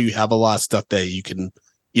Astoria, even though you have a lot of stuff that you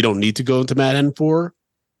don't need to go into Manhattan for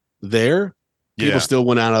people still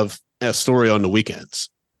went out of Astoria on the weekends.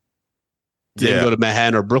 Didn't go to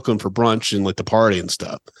Manhattan or Brooklyn for brunch and like the party and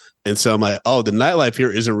stuff. And so I'm like, oh, the nightlife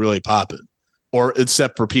here isn't really popping. Or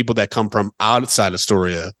except for people that come from outside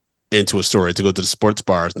Astoria into Astoria to go to the sports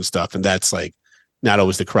bars and stuff. And that's like not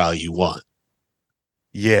always the crowd you want.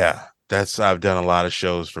 Yeah. I've done a lot of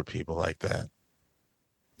shows for people like that.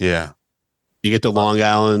 Yeah. You get the Long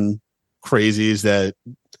Island crazies that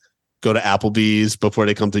go to Applebee's before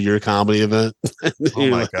they come to your comedy event. Oh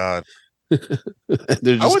my God.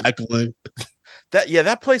 They're just heckling.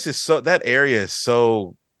 That place is that area is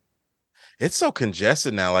so, it's so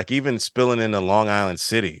congested now. Like even spilling into Long Island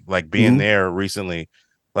City, like being there recently,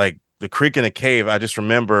 like the Creek and the Cave. I just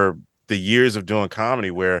remember the years of doing comedy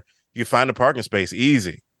where you find a parking space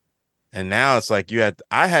easy. And now it's like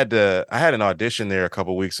I had an audition there a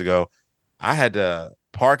couple weeks ago. I had to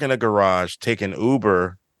park in a garage, take an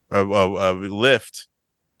Uber, a Lyft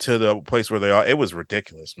to the place where they are. It was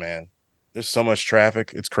ridiculous, man. There's so much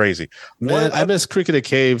traffic. It's crazy. Man, I miss Creek of the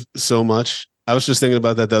Cave so much. I was just thinking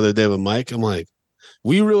about that the other day with Mike. I'm like,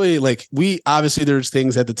 we really obviously there's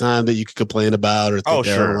things at the time that you could complain about or think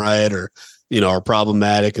they're right or, are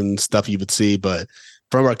problematic and stuff you would see. But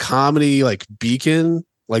from a comedy like beacon,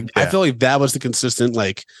 I feel like that was the consistent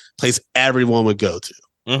place everyone would go to.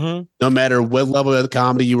 Mm-hmm. No matter what level of the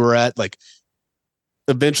comedy you were at,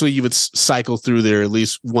 eventually you would cycle through there at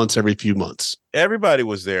least once every few months. Everybody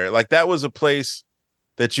was there. That was a place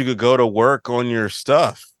that you could go to work on your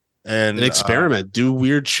stuff and experiment, do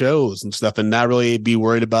weird shows and stuff, and not really be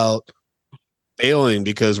worried about failing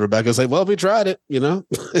because Rebecca's like, well, we tried it,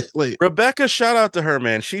 Rebecca, shout out to her,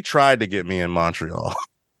 man. She tried to get me in Montreal.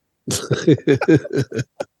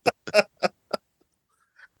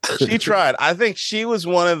 She tried. I think she was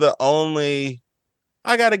one of the only.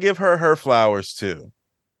 I got to give her flowers too,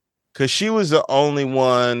 because she was the only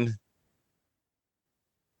one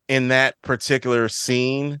in that particular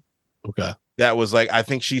scene. Okay, that was I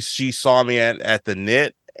think she saw me at the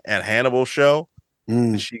Knit at Hannibal show.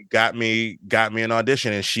 She got me an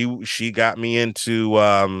audition, and she got me into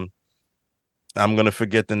I'm gonna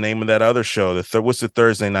forget the name of that other show. What's the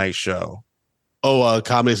Thursday night show? Oh,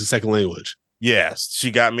 Comedy as a Second Language. Yes, she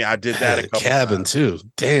got me. I did that a couple Cabin times. Too.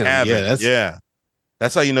 Damn. Cabin,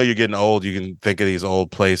 that's how you know you're getting old. You can think of these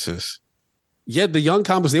old places. Yeah, the young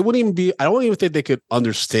comics, they wouldn't even be. I don't even think they could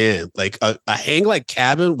understand. A hang like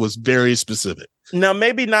Cabin was very specific. Now,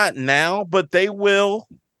 maybe not now, but they will.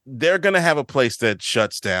 They're gonna have a place that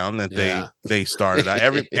shuts down that they started.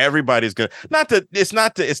 Everybody's gonna it's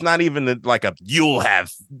not even you'll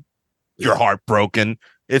have your heart broken.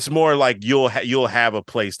 It's more you'll have a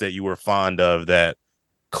place that you were fond of that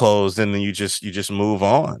closed, and then you just move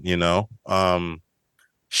on.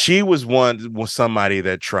 She was somebody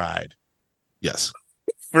that tried. Yes.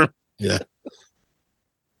 Yeah.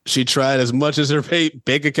 She tried as much as her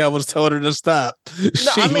bank account was telling her to stop.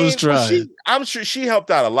 She was trying. I'm sure she helped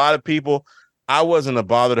out a lot of people. I wasn't a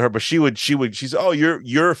bother to her, but she's, oh,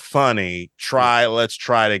 you're funny. Let's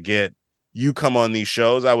try to get you come on these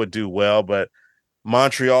shows. I would do well, but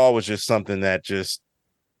Montreal was just something that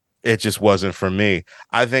it just wasn't for me.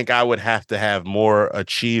 I think I would have to have more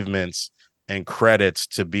achievements and credits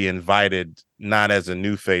to be invited, not as a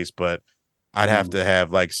new face, but I'd have to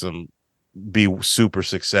have be super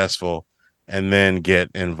successful and then get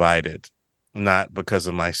invited, not because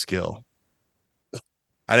of my skill.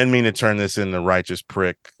 I didn't mean to turn this into Righteous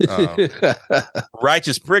Prick.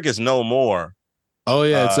 Righteous Prick is no more. Oh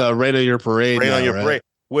yeah, it's Rain on Your Parade. Rain on Your Parade,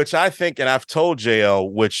 which I think, and I've told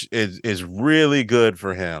JL, which is really good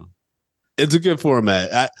for him. It's a good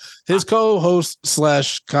format. His co-host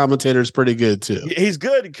 / commentator is pretty good too. He's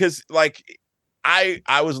good because I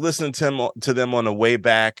was listening to them on the way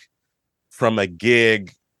back from a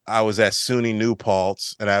gig. I was at SUNY New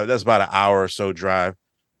Paltz, and that's about an hour or so drive.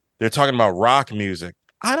 They're talking about rock music.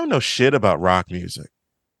 I don't know shit about rock music,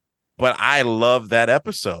 but I love that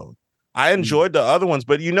episode. I enjoyed the other ones,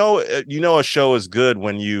 but a show is good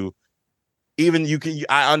when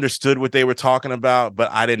I understood what they were talking about,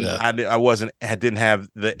 but I didn't. Yeah. I didn't have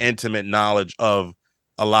the intimate knowledge of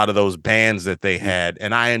a lot of those bands that they had,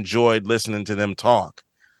 and I enjoyed listening to them talk.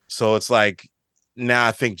 So it's now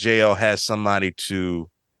I think JL has somebody to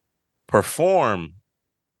perform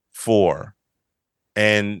for,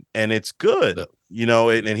 and it's good,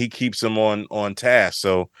 and he keeps him on task.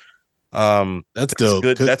 So that's dope.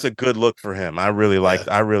 Good. That's a good look for him. I really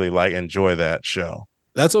enjoy that show.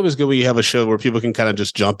 That's always good when you have a show where people can kind of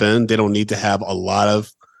just jump in. They don't need to have a lot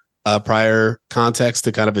of prior context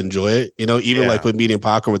to kind of enjoy it, even with Medium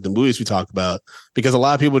Popcorn with the movies we talked about, because a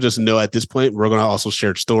lot of people just know at this point we're going to also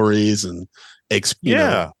share stories and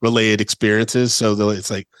related experiences. So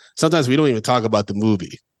it's sometimes we don't even talk about the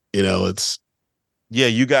movie, it's. Yeah,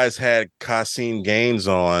 you guys had Kasim Gaines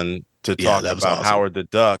on to talk about awesome. Howard the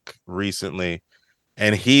Duck recently,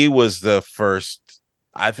 and he was the first.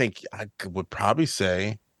 I think I would probably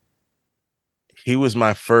say he was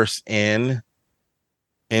my first in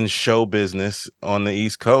show business on the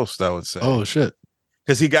East Coast, I would say. Oh shit.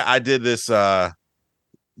 Because I did this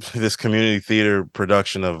this community theater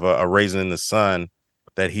production of A Raisin in the Sun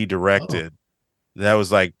that he directed. Oh. That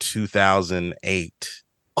was 2008.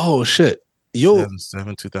 Oh shit.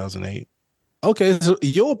 2007, 2008. Okay, so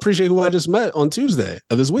you'll appreciate who I just met on Tuesday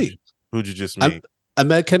of this week. Who'd you just meet? I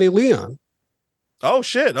met Kenny Leon. Oh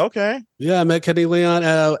shit! Okay. Yeah, I met Kenny Leon.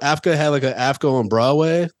 AFCA had an AFCA on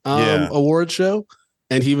Broadway award show,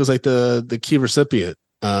 and he was the key recipient.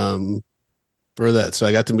 for that. So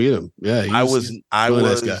I got to meet him. Yeah, he's I really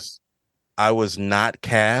was nice guy. I was not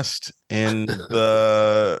cast in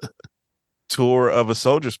the tour of a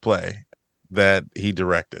Soldier's Play that he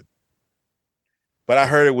directed, but I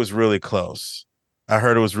heard it was really close. I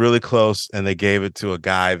heard it was really close, and they gave it to a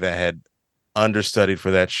guy that had understudied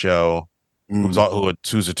for that show,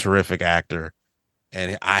 who's a terrific actor.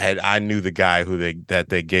 And I knew the guy who they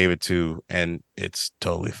gave it to, and it's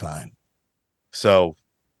totally fine. So,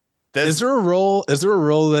 is there a role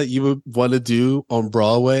that you would want to do on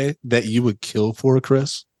Broadway that you would kill for,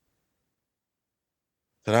 Chris?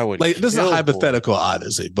 That I would like. This is a hypothetical,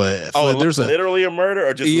 obviously, but there's literally a murder,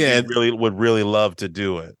 or just would really love to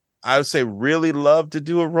do it. I would say really love to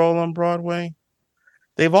do a role on Broadway.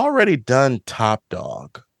 They've already done Top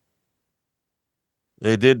Dog.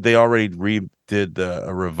 They already redid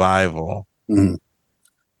a revival. Mm-hmm.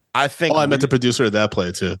 I think. Oh, I met the producer of that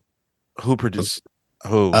play too. Who produced?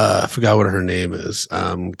 Who? I forgot what her name is.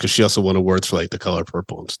 Because she also won awards for like The Color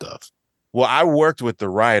Purple and stuff. Well, I worked with the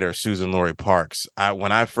writer Susan Laurie Parks.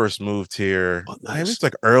 When I first moved here, it was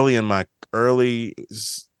like early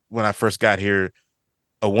when I first got here.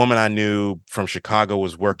 A woman I knew from Chicago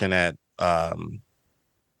was working at. Oh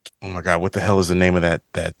my God, what the hell is the name of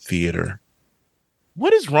that theater?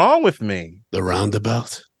 What is wrong with me? The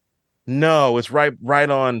Roundabout? No, it's right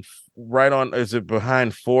on. Is it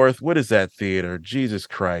behind Fourth? What is that theater? Jesus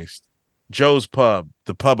Christ. Joe's Pub,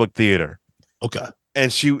 the Public Theater. Okay.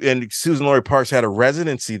 And Susan Laurie Parks had a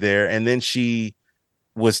residency there, and then she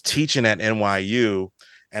was teaching at NYU,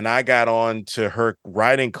 and I got on to her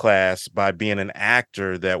writing class by being an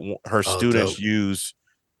actor that her students use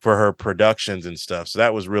for her productions and stuff. So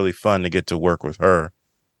that was really fun to get to work with her.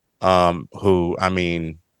 Who, I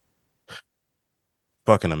mean,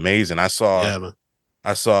 fucking amazing. I saw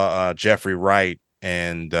Jeffrey Wright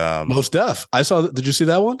and Mos Def. I saw. Did you see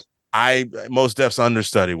that one? Mos Def's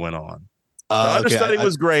understudy went on. The understudy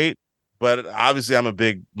was great, but obviously I'm a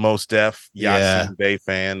big Mos Def Yasin Bey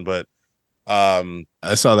fan. But I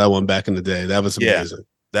saw that one back in the day. That was amazing.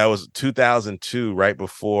 That was 2002, right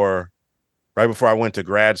before I went to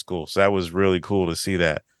grad school. So that was really cool to see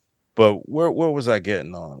that. But where was I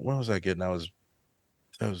getting on? Where was I getting? Well,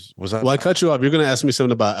 I cut you off. You're going to ask me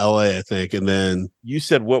something about LA, I think, and then you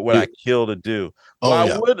said, "What would I kill to do?"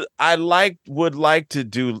 Well, would like to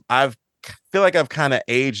do. I feel like I've kind of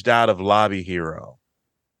aged out of Lobby Hero,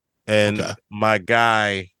 and my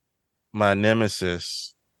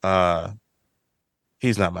nemesis.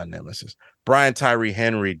 He's not my nemesis. Brian Tyree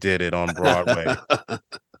Henry did it on Broadway.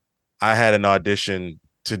 I had an audition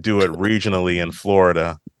to do it regionally in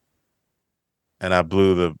Florida. And I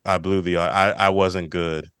wasn't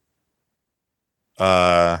good.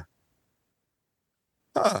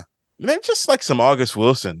 Maybe just like some August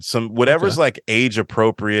Wilson, some whatever's like age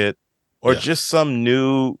appropriate, or just some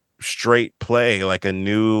new straight play, like a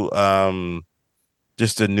new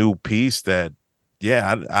just a new piece that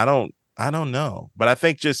I don't know. But I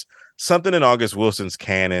think just something in August Wilson's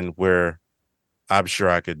canon where I'm sure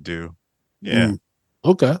I could do. Yeah.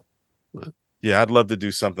 Okay. Yeah, I'd love to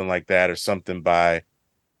do something like that, or something by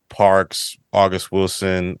Parks, August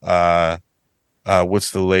Wilson.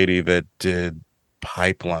 What's the lady that did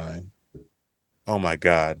Pipeline? Oh my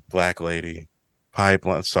God, black lady.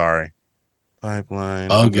 Pipeline. Sorry, Pipeline.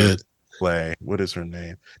 Oh, good. Play. What is her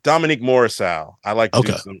name? Dominique Morrisal. I like to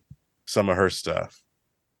do some of her stuff.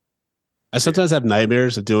 I sometimes have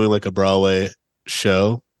nightmares of doing like a Broadway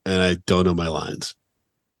show, and I don't know my lines.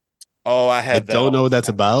 Oh, I don't know what that's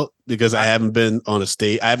about because I haven't been on a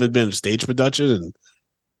stage. I haven't been in a stage production in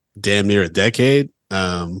damn near a decade.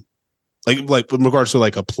 Like with regards to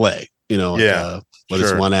like a play, whether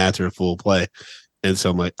it's one act or a full play. And so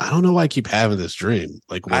I'm like, I don't know why I keep having this dream.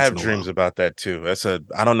 Like I have dreams about that too.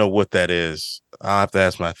 I don't know what that is. I'll have to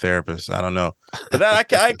ask my therapist. I don't know, but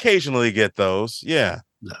I occasionally get those. Yeah.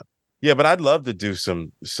 But I'd love to do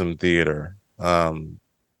some theater. I'd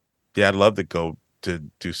love to go to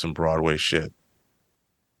do some Broadway shit.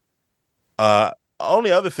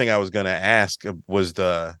 Only other thing I was gonna ask was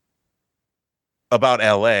about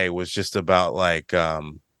LA was just about like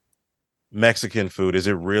Mexican food. Is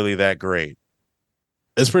it really that great?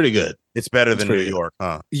 It's pretty good. It's better than New York,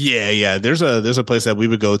 huh? Yeah. There's a place that we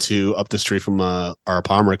would go to up the street from our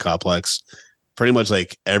Palmer complex pretty much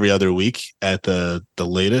like every other week at the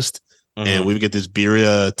latest. Mm-hmm. And we would get this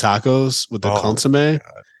birria tacos with the consomme.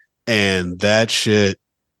 And that shit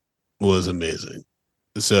was amazing.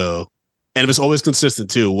 So, and it was always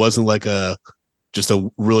consistent too. It wasn't like just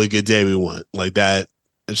a really good day we went like that.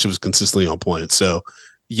 And she was consistently on point. So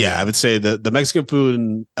yeah, I would say that the Mexican food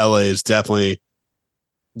in LA is definitely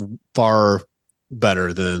far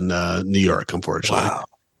better than New York, unfortunately.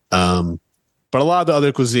 Wow. But a lot of the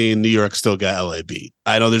other cuisine, New York still got LA beat.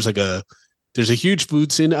 I know there's a huge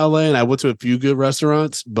food scene in LA, and I went to a few good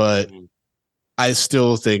restaurants, but I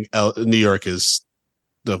still think New York is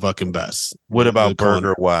the fucking best. What about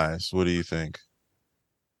burger wise? What do you think?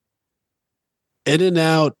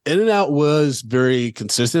 In-N-Out was very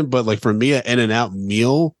consistent, but like for me, an In-N-Out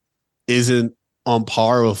meal isn't on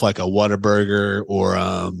par with like a Whataburger or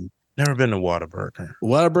never been to Whataburger.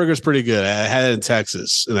 Whataburger's pretty good. I had it in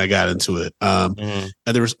Texas and I got into it. And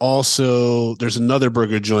there's another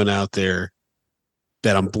burger joint out there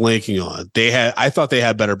that I'm blanking on. I thought they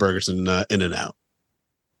had better burgers than In-N-Out.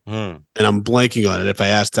 And I'm blanking on it. If I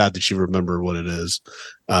asked Todd, did she remember what it is?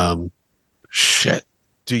 Shit.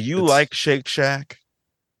 Do you like Shake Shack?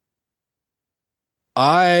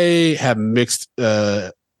 I have mixed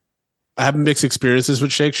experiences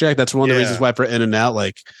with Shake Shack. That's one of the reasons why for In-N-Out,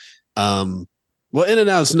 like,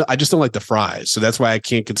 In-N-Out is I just don't like the fries, so that's why I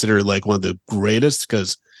can't consider it like one of the greatest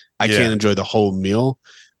because I can't enjoy the whole meal.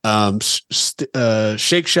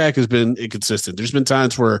 Shake Shack has been inconsistent. There's been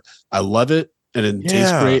times where I love it and it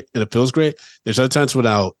tastes great and it feels great. There's other times when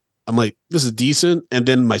I'm like, this is decent, and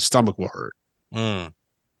then my stomach will hurt.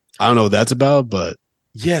 I don't know what that's about, but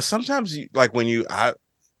yeah, sometimes I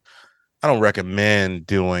don't recommend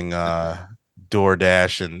doing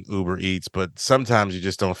DoorDash and Uber Eats, but sometimes you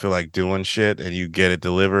just don't feel like doing shit and you get it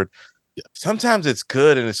delivered. Sometimes it's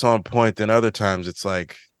good and it's on point, then other times it's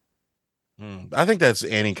like I think that's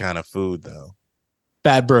any kind of food though.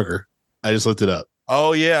 Bad Burger. I just looked it up.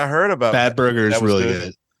 Oh yeah, I heard about Bad Burger is really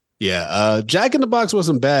good. Yeah. Jack in the Box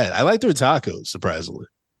wasn't bad. I like their tacos, surprisingly.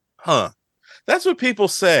 That's what people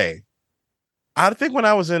say. I think when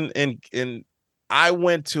I was in I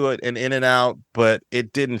went to an In-N-Out, but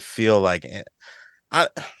it didn't feel like it.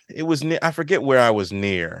 It was I forget where I was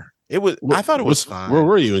near. I thought it was fine. Where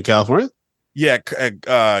were you, in California? Yeah,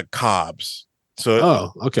 Cobb's.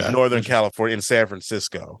 So okay. Northern California, in San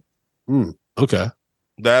Francisco. Okay.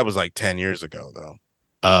 That was like 10 years ago though.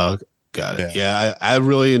 Got it. Yeah, I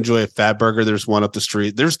really enjoy a Fat Burger. There's one up the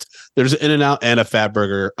street. There's an In-N-Out and a Fat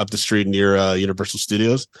Burger up the street near Universal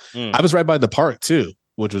Studios. I was right by the park too,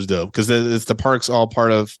 which was dope because the park's all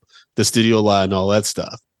part of the studio lot and all that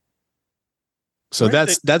stuff. So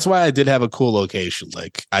that's why I did have a cool location.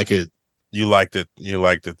 Like I could. You liked it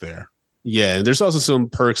there. Yeah, and there's also some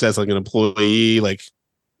perks as like an employee. Like,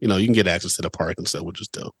 you can get access to the park and stuff, which is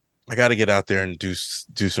dope. I got to get out there and do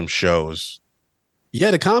some shows.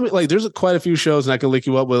 Yeah, the comedy, like there's quite a few shows, and I can link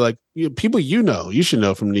you up with like people you should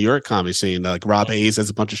know from New York comedy scene. Like Rob Hayes has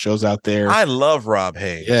a bunch of shows out there. I love Rob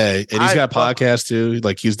Hayes. Yeah, and he's got podcasts too.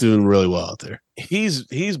 Like he's doing really well out there.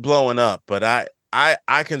 He's blowing up, but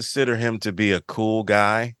I consider him to be a cool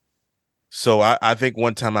guy. So I think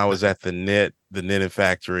one time I was at the Knitting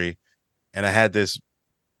Factory, and I had this,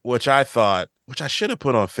 which I should have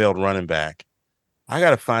put on Failed Running Back. I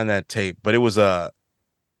got to find that tape, but it was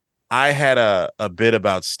I had a bit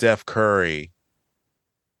about Steph Curry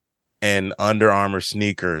and Under Armour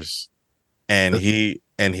sneakers, and he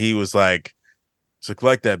was like, so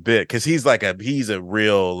collect that bit because he's a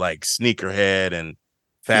real like sneakerhead and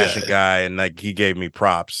fashion guy, and like he gave me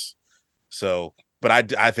props. So, but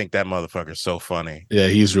I think that motherfucker's so funny. Yeah,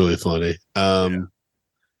 he's really funny.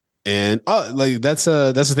 And like that's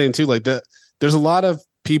the thing too. Like there's a lot of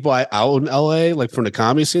people out in LA, like from the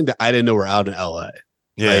comedy scene, that I didn't know were out in LA.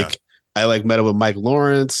 Yeah. Like I met up with Mike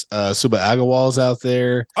Lawrence, Suba Agarwal's out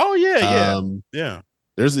there. Oh yeah.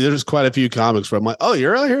 There's quite a few comics where I'm like, oh,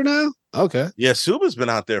 you're out here now? Okay. Yeah, Suba's been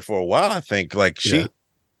out there for a while, I think. Like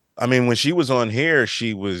I mean, when she was on here, I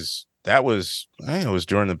think it was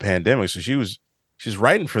during the pandemic. So she's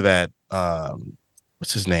writing for that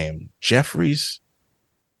what's his name?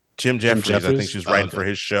 Jim Jeffries. I think she was writing for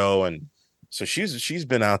his show, and so she's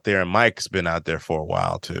been out there, and Mike's been out there for a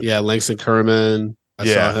while too. Yeah, Langston Kerman. I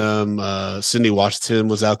saw him. Sydney Washington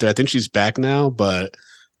was out there. I think she's back now, but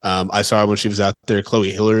I saw her when she was out there.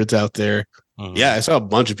 Chloe Hillard's out there. Yeah, I saw a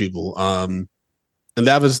bunch of people. And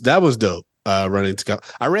that was dope. Running to go.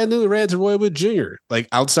 I ran into Roy Wood Jr. like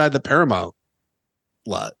outside the Paramount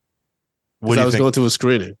lot. I was going to a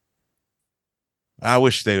screening. I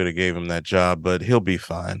wish they would have gave him that job, but he'll be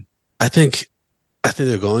fine. I think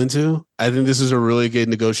they're going to. I think this is a really good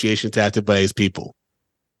negotiation tactic by his people.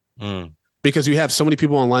 Because you have so many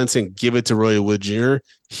people online saying, give it to Roy Wood Jr.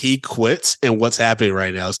 He quits. And what's happening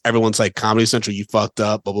right now is everyone's like, Comedy Central, you fucked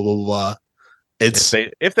up, blah, blah, blah, blah.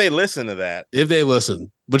 If they listen to that. If they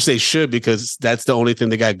listen, which they should, because that's the only thing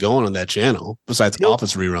they got going on that channel besides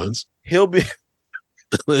Office reruns. He'll be.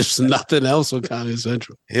 There's nothing else on Comedy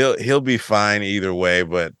Central. He'll be fine either way,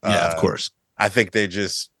 but yeah, of course. I think they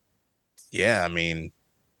just, yeah, I mean,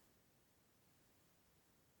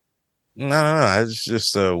 no, it's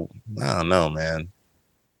just I don't know, man.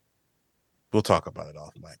 We'll talk about it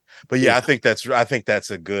off mic. But yeah, I think that's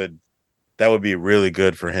that would be really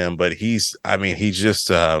good for him. But he's just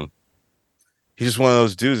one of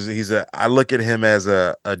those dudes. I look at him as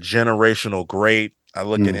a generational great. I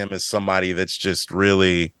look at him as somebody that's just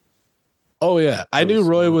really. Oh yeah, I knew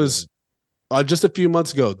Roy was just a few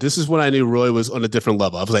months ago. This is when I knew Roy was on a different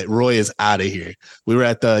level. I was like, Roy is out of here. We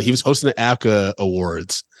were he was hosting the APCA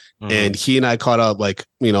Awards, and he and I caught up, like,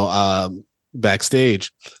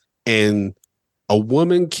 backstage, and a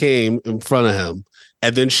woman came in front of him,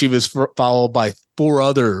 and then she was followed by 4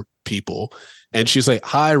 other people, and she's like,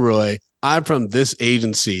 "Hi, Roy. I'm from this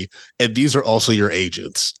agency, and these are also your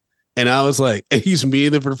agents." And I was like, and he's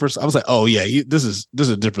meeting them for the first. I was like, "Oh yeah, this is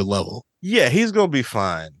a different level." Yeah, he's gonna be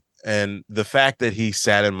fine. And the fact that he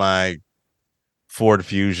sat in my Ford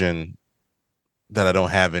Fusion that I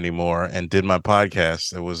don't have anymore and did my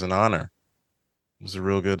podcast, it was an honor. It was a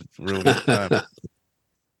real good time.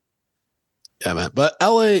 Yeah, man. But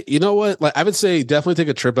LA, you know what? Like, I would say definitely take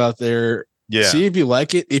a trip out there. Yeah. See if you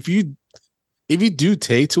like it. If you do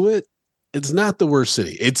take to it, it's not the worst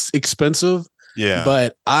city. It's expensive. Yeah.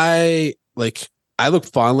 But I look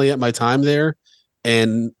fondly at my time there.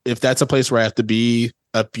 And if that's a place where I have to be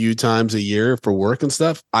a few times a year for work and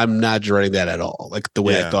stuff, I'm not dreading that at all. Like the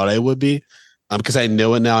way I thought I would be. Because I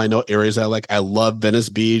know it now. I know areas I like. I love Venice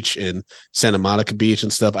Beach and Santa Monica Beach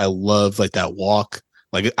and stuff. I love like that walk.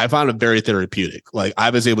 Like, I found it very therapeutic. Like, I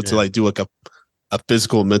was able to like do like a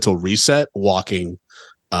physical mental reset walking,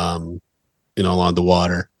 along the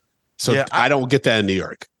water. So I don't get that in New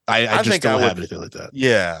York. I just don't have anything like that.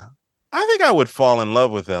 Yeah. I think I would fall in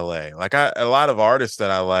love with LA. Like, a lot of artists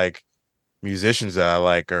that I like, musicians that I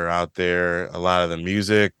like are out there. A lot of the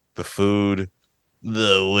music, the food,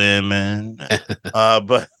 the women.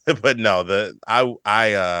 But no,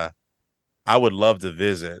 I would love to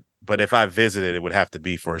visit. But if I visited, it would have to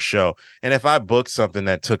be for a show. And if I booked something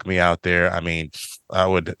that took me out there, I mean, I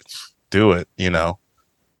would do it,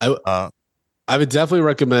 I would definitely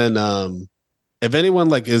recommend, if anyone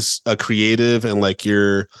like is a creative and like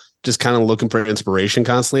you're just kind of looking for inspiration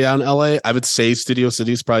constantly out in LA, I would say Studio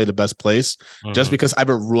City is probably the best place, just because I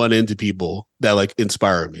would run into people that like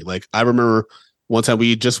inspire me. Like, I remember one time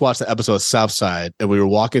we just watched the episode of Southside, and we were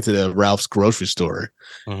walking to the Ralph's grocery store,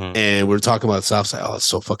 and we were talking about Southside. Oh, it's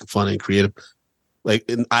so fucking funny and creative. Like,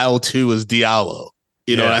 in aisle 2 was Diallo.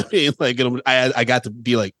 You know what I mean? Like, I got to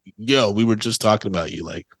be like, yo, we were just talking about you.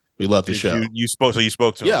 Like, we love the show. You spoke to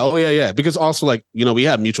him. Yeah. Oh, yeah. Because also, like, we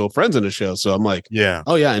have mutual friends in the show. So I'm like,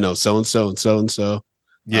 oh, yeah, I know so-and-so and so-and-so.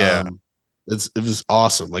 Yeah. It was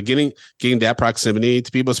awesome. Like, getting that proximity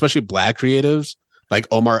to people, especially Black creatives. Like,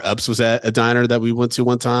 Omar Epps was at a diner that we went to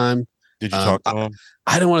one time. Did you talk to him?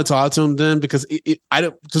 I didn't want to talk to him then because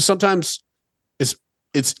because sometimes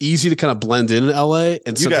it's easy to kind of blend in LA,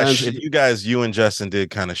 and sometimes you and Justin did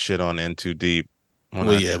kind of shit on In Too Deep.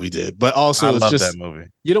 Well, yeah, we did, but also I it's love just that movie.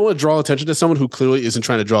 You don't want to draw attention to someone who clearly isn't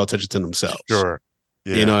trying to draw attention to themselves. Sure,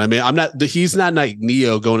 yeah. You know what I mean? He's not like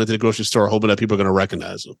Neo going into the grocery store hoping that people are going to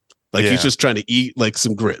recognize him. Like, he's just trying to eat like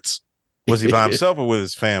some grits. Was he by himself or with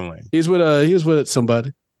his family? He was with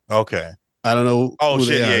somebody. Okay. I don't know. Oh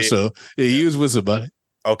shit! Yeah. So he was with somebody.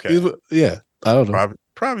 Okay. I don't know.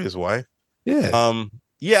 Probably his wife. Yeah.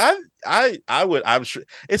 Yeah. I would. I'm sure.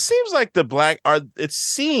 It seems like the Black are. It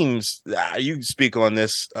seems you speak on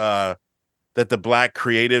this. That the Black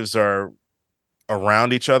creatives are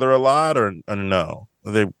around each other a lot, or no?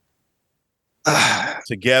 Are they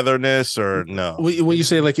togetherness or no? When you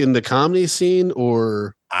say like in the comedy scene,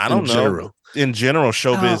 or I don't know. General? In general,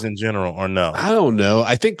 showbiz in general, or no? I don't know.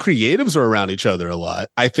 I think creatives are around each other a lot.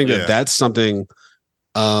 I think that's something.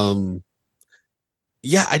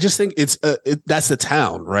 Yeah, I just think that's the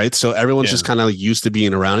town, right? So everyone's just kind of used to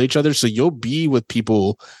being around each other. So you'll be with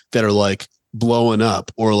people that are like blowing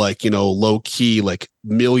up or like, low key, like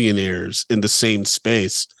millionaires in the same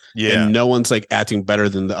space. Yeah. And no one's like acting better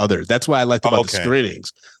than the other. That's why I liked about the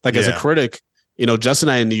screenings. Like, as a critic, Justin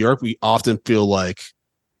and I in New York, we often feel like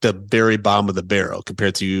the very bottom of the barrel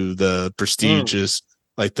compared to the prestigious,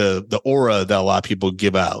 like the aura that a lot of people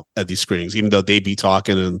give out at these screenings, even though they be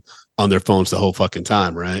talking and on their phones the whole fucking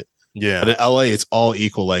time, right? Yeah. But in LA, it's all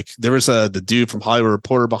equal. Like, there was the dude from Hollywood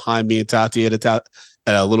Reporter behind me and Tati at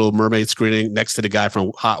a Little Mermaid screening next to the guy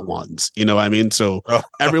from Hot Ones. You know what I mean? So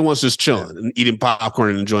everyone's just chilling and eating popcorn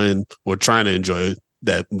and enjoying or trying to enjoy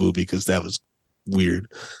that movie because that was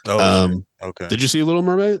weird. Okay. Did you see Little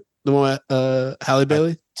Mermaid? The one with Halle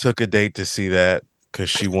Bailey? Took a date to see that because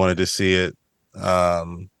she wanted to see it.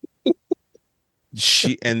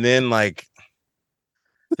 and then like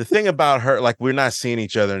the thing about her, like we're not seeing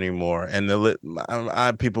each other anymore, and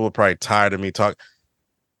people were probably tired of me talking.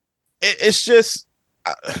 It's just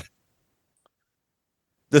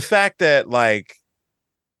the fact that like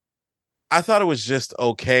I thought it was just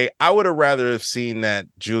okay. I would have rather have seen that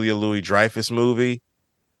Julia Louis-Dreyfus movie,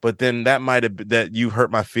 but then that might have been that You Hurt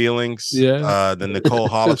My Feelings, the Nicole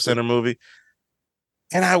Holofcener movie.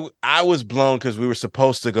 And I was blown because we were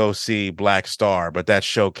supposed to go see Black Star, but that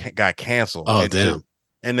show got canceled. Oh, damn.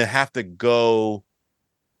 And to have to go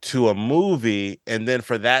to a movie and then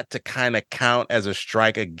for that to kind of count as a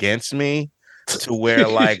strike against me to where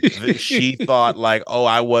like she thought like, oh,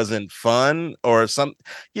 I wasn't fun or some,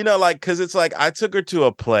 like, because it's like I took her to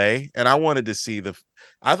a play and I wanted to see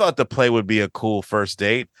I thought the play would be a cool first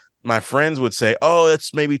date. My friends would say, oh,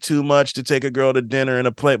 it's maybe too much to take a girl to dinner and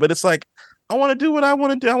a play, but it's like I want to do what I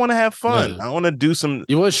want to do. I want to have fun. I want to do some.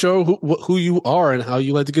 You want to show who you are and how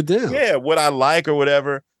you like to get down. Yeah, what I like or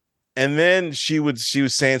whatever. And then she was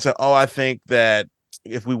saying, so, oh, I think that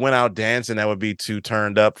if we went out dancing, that would be too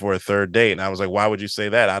turned up for a third date. And I was like, why would you say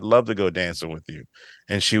that? I'd love to go dancing with you.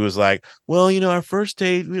 And she was like, well, our first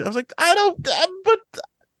date. I was like, I don't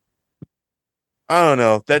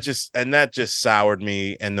know. That just soured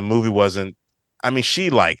me. And the movie wasn't. I mean, she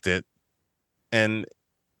liked it, and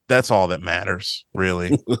that's all that matters,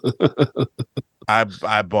 really.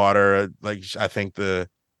 I bought her I think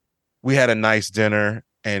we had a nice dinner.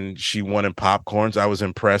 And she wanted popcorns. I was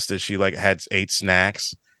impressed that she had 8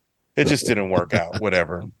 snacks. It just didn't work out.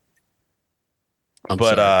 Whatever. I'm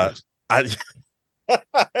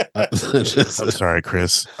sorry,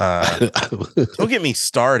 Chris. Don't get me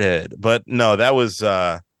started. But no, that was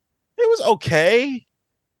it was okay.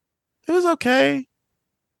 It was okay.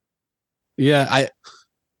 Yeah,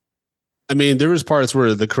 I mean, there was parts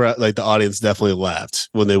where the audience definitely laughed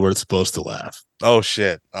when they weren't supposed to laugh. Oh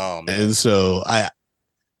shit. Oh man. And so I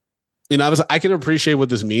can appreciate what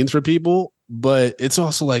this means for people, but it's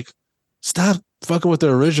also like, stop fucking with the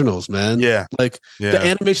originals, man. Yeah. The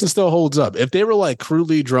animation still holds up. If they were like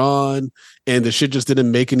crudely drawn and the shit just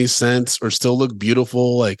didn't make any sense or still look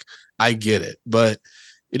beautiful, I get it. But,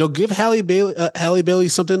 give Halle Bailey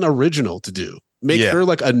something original to do. Make her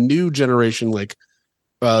a new generation,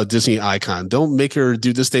 Disney icon. Don't make her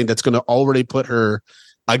do this thing that's going to already put her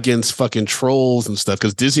against fucking trolls and stuff,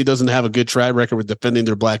 because Disney doesn't have a good track record with defending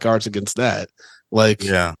their black arts against that.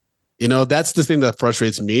 That's the thing that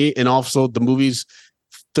frustrates me. And also the movie's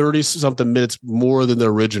 30 something minutes more than the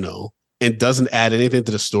original and doesn't add anything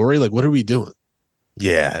to the story. What are we doing?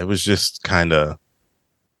 Yeah, it was just kind of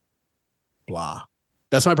blah.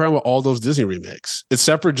 That's my problem with all those Disney remakes. It's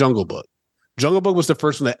separate Jungle Book. Jungle Book was the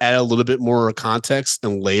first one that added a little bit more context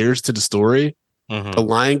and layers to the story. Mm-hmm. The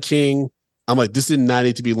Lion King, I'm like, this did not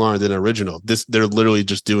need to be longer than original. They're literally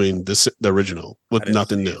just doing the original with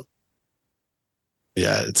nothing new.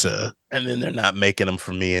 Yeah, it's and then they're not making them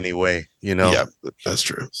for me anyway, Yeah, that's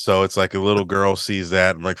true. So it's like a little girl sees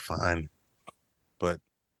that, I'm like, fine. But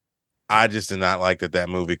I just did not like that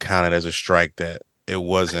movie counted as a strike, that it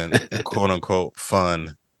wasn't quote unquote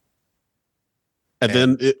fun. And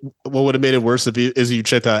then what would have made it worse is you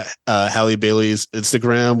checked out Halle Bailey's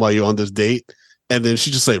Instagram while you're on this date. And then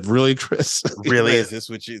she just like, really, Chris? Really? Is this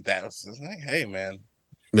what you? That was like, hey, man.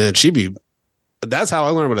 That's how I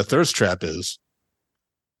learned what a thirst trap is.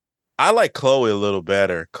 I like Chloe a little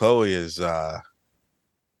better. Chloe is, let's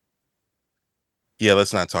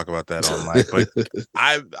not talk about that all night. But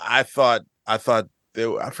I thought I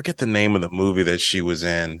forget the name of the movie that she was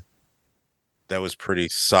in. That was pretty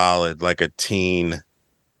solid, like a teen.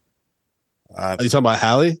 Are you talking about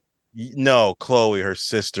Halle? No, Chloe, her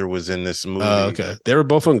sister, was in this movie. Okay, they were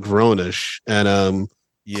both on Grownish, and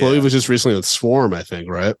Chloe was just recently on Swarm, I think,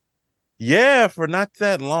 right? Yeah, for not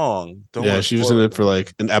that long. She was in it for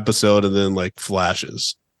an episode, and then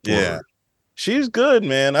flashes. Yeah, she's good,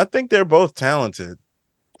 man. I think they're both talented.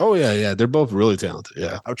 Oh yeah, they're both really talented.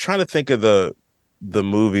 Yeah, I'm trying to think of the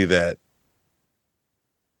movie that.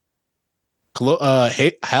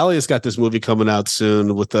 Halle has got this movie coming out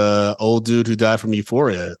soon with the old dude who died from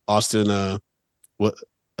Euphoria, Austin.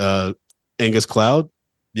 Angus Cloud.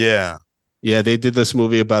 Yeah, they did this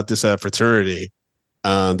movie about this fraternity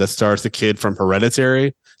that stars the kid from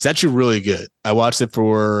Hereditary. It's actually really good. I watched it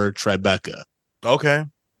for Tribeca. Okay.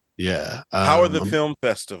 Yeah. How are the film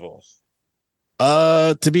festivals?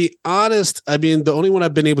 To be honest, I mean, the only one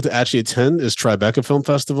I've been able to actually attend is Tribeca Film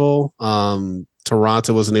Festival.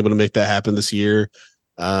 Toronto wasn't able to make that happen this year.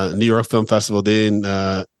 New York Film Festival didn't,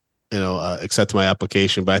 accept my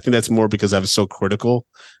application, but I think that's more because I was so critical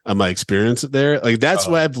of my experience there. That's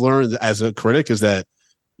what I've learned as a critic, is that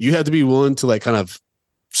you have to be willing to like kind of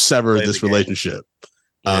sever Play this the game. relationship,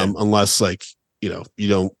 Yeah. unless like you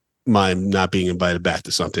don't mind not being invited back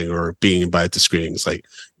to something or being invited to screenings. Like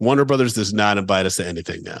Warner Brothers does not invite us to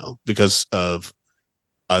anything now because of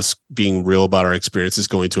us being real about our experiences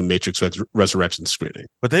going to a Matrix Resurrection screening.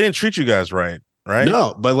 But they didn't treat you guys right?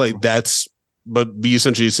 No, but like but we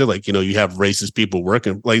essentially said like, you have racist people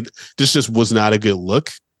working. Like this just was not a good look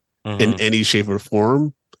in any shape or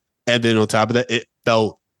form. And then on top of that, it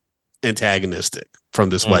felt antagonistic from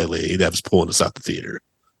this white lady that was pulling us out the theater.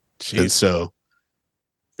 Jeez. And so,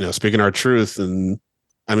 speaking our truth, and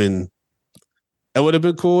I mean, it would have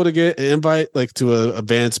been cool to get an invite like to a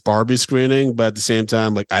advanced Barbie screening, but at the same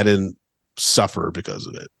time, like I didn't suffer because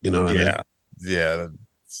of it. You know what I mean? Yeah,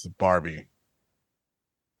 it's Barbie.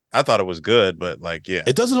 I thought it was good, but like, yeah,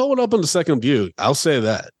 It doesn't hold up on the second view. I'll say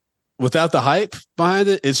that. Without the hype behind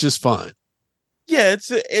it, it's just fine. yeah,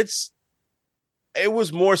 it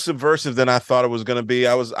was more subversive than I thought it was going to be.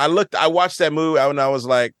 I watched that movie and I was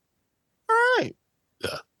like, all right,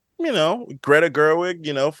 yeah, Greta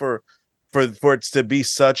Gerwig, for it to be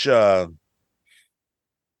such a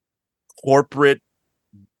corporate,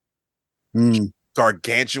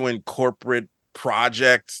 gargantuan corporate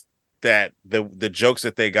project that the jokes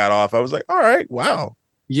that they got off, I was like, all right, wow.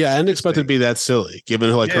 Yeah, I didn't expect it to be that silly, given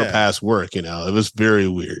her past work. It was very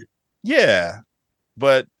weird. Yeah.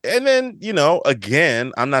 But, and then,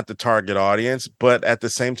 again, I'm not the target audience, but at the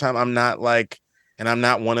same time, I'm not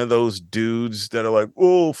one of those dudes that are like,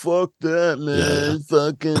 oh, fuck that, man.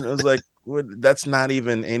 Fucking, I was like, that's not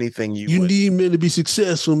even anything you need men to be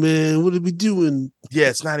successful, man. What are we doing? Yeah,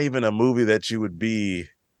 it's not even a movie that you would be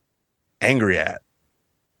angry at.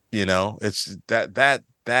 It's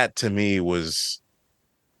that to me was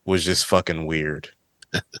just fucking weird.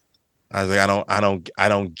 I was like, I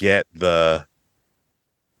don't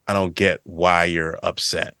get why you're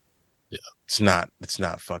upset. Yeah. It's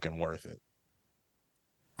not fucking worth it.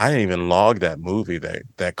 I didn't even log that movie,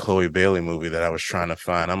 that Chloe Bailey movie that I was trying to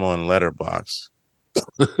find. I'm on Letterboxd.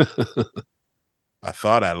 I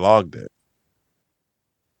thought I logged it.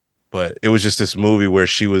 But it was just this movie where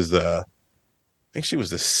she was I think she was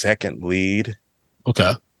the second lead.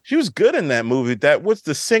 Okay. She was good in that movie. What's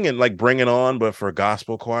the singing, like Bring It On, but for a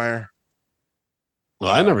gospel choir?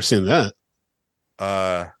 Well, I never seen that.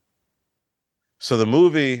 So the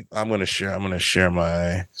movie I'm gonna share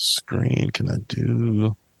my screen. Can I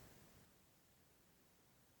do?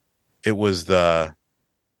 It was oh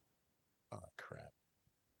crap.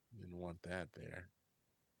 Didn't want that there.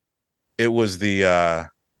 It was the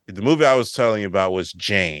movie I was telling you about was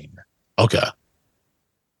Jane. Okay.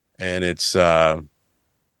 And it's and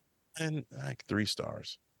like 3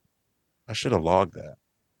 stars. I should have logged that.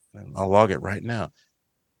 I'll log it right now.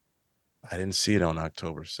 I didn't see it on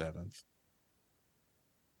October 7th.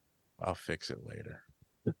 I'll fix it later.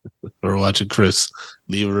 We're watching Chris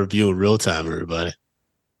leave a review in real time, everybody.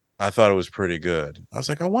 I thought it was pretty good. I was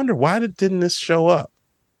like, I wonder why didn't this show up?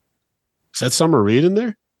 Is that Summer Reed in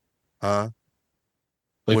there? Huh?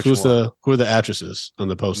 Like who are the actresses on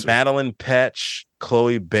the poster? Madeline Petch,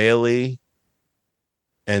 Chloe Bailey,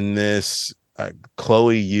 and this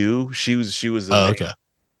Chloe Yu. She was. Okay.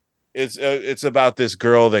 It's about this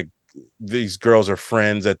girl that these girls are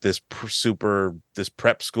friends at this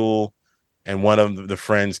prep school, and one of the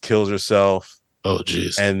friends kills herself. Oh,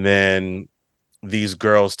 geez. And then these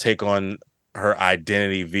girls take on her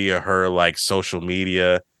identity via her like social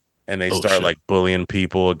media, and they start like bullying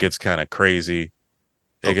people. It gets kind of crazy.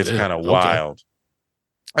 It gets kind of wild.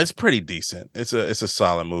 It's pretty decent. It's a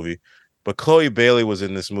solid movie. But Chloe Bailey was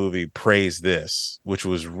in this movie, Praise This, which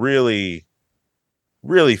was really,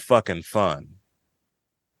 really fucking fun.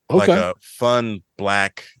 Like a fun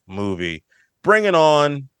black movie. Bring It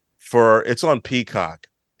On it's on Peacock.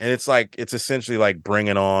 And it's essentially like Bring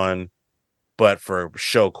It On, but for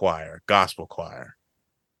show choir, gospel choir.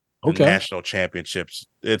 Okay. National championships.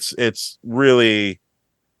 It's really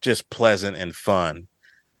just pleasant and fun.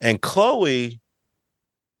 And Chloe,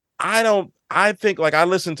 I think like I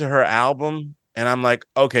listened to her album and I'm like,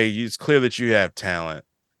 okay, it's clear that you have talent.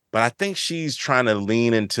 But I think she's trying to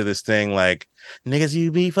lean into this thing like, niggas,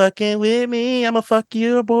 you be fucking with me. I'm gonna fuck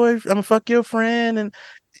your boy. I'm gonna fuck your friend. And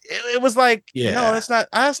it was like, no,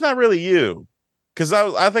 that's not really you. Cause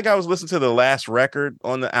I think I was listening to the last record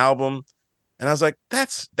on the album and I was like,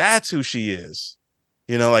 that's who she is.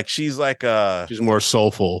 Like she's like she's more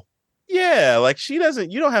soulful. Yeah, like you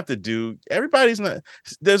don't have to do,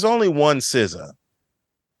 there's only one SZA.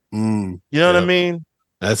 You know what I mean?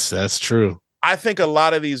 That's true. I think a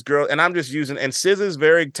lot of these girls, and I'm just using, and SZA is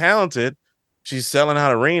very talented. She's selling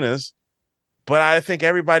out arenas, but I think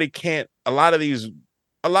a lot of these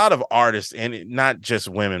a lot of artists, and not just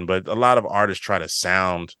women, but a lot of artists try to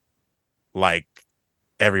sound like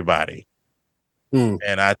everybody.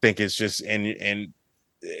 And I think it's just in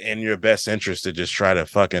your best interest to just try to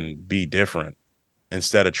fucking be different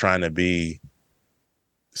instead of trying to be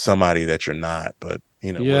somebody that you're not. But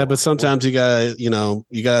yeah, but sometimes you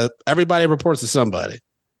got everybody reports to somebody.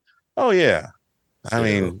 Oh yeah, So, I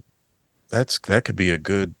mean that could be a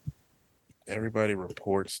good. Everybody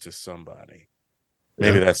reports to somebody.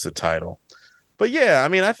 Maybe that's the title. But yeah, I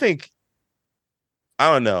mean, I think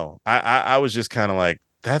I don't know. I was just kind of like,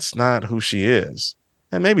 that's not who she is.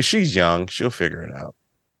 And maybe she's young. She'll figure it out.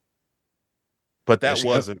 But that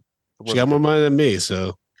wasn't. She got more money than me,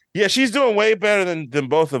 so yeah, she's doing way better than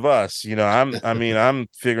both of us. I'm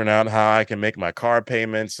figuring out how I can make my car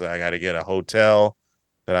payments. I got to get a hotel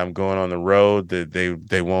that I'm going on the road that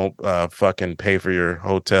they won't fucking pay for your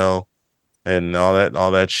hotel and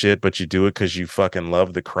all that shit. But you do it because you fucking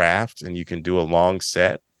love the craft and you can do a long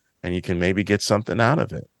set and you can maybe get something out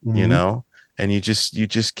of it, and you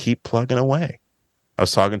just keep plugging away. I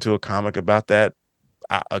was talking to a comic about that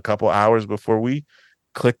a couple hours before we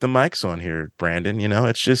click the mics on here, Brandon.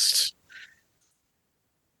 It's just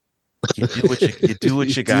you do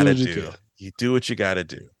what you gotta do. You do what you gotta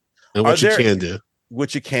do. And what you can do.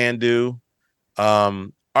 What you can do.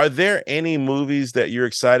 Are there any movies that you're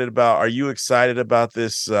excited about? Are you excited about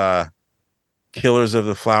this Killers of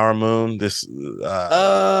the Flower Moon? This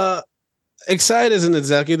excited isn't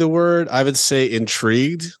exactly the word. I would say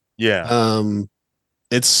intrigued. Yeah.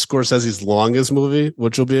 It's Scorsese's longest movie,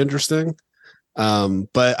 which will be interesting.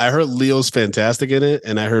 But I heard Leo's fantastic in it,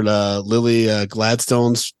 and I heard Lily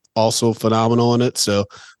Gladstone's also phenomenal in it. So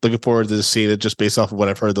looking forward to seeing it just based off of what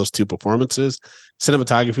I've heard of those two performances.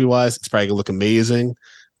 Cinematography wise, it's probably gonna look amazing.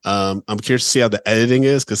 I'm curious to see how the editing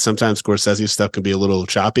is because sometimes Scorsese's stuff can be a little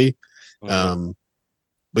choppy. But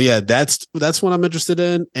yeah, that's what I'm interested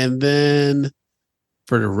in. And then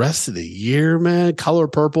for the rest of the year, man, Color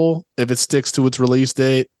Purple, if it sticks to its release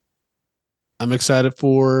date, I'm excited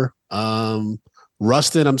for.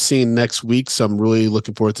 Rustin, I'm seeing next week, so I'm really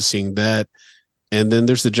looking forward to seeing that. And then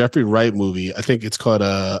there's the Jeffrey Wright movie. I think it's called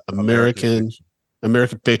American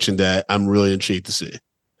Fiction that I'm really intrigued to see.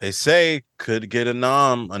 They say could get a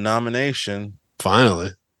nomination.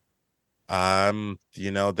 Finally. That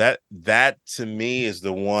to me is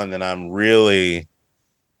the one that I'm really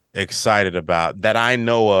excited about that I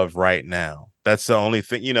know of right now. That's the only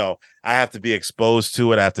thing, I have to be exposed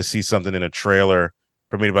to it. I have to see something in a trailer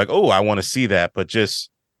for me to be like, oh, I want to see that. But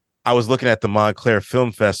I was looking at the Montclair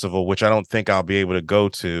Film Festival, which I don't think I'll be able to go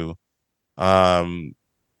to. I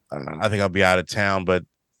think I'll be out of town, but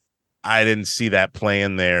I didn't see that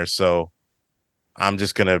playing there. So I'm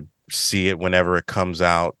just going to see it whenever it comes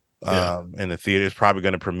out in the theater. It's probably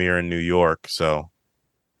going to premiere in New York. So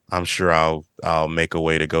I'm sure I'll make a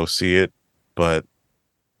way to go see it. But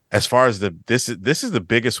as far as this is the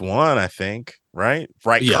biggest one, I think, right?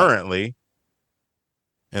 Currently.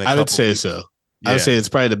 I would say so. Yeah. I would say it's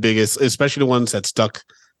probably the biggest, especially the ones that stuck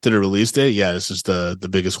to the release date. Yeah, this is the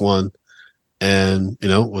biggest one. And,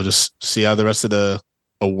 we'll just see how the rest of the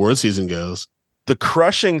award season goes. The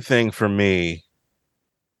crushing thing for me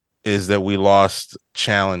is that we lost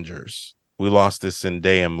Challengers. We lost this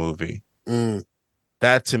Zendaya movie.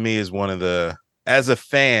 That to me is one of as a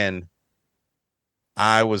fan,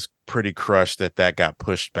 I was pretty crushed that got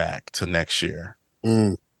pushed back to next year.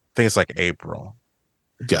 I think it's like April.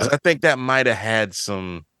 Yeah. I think that might have had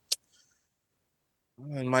she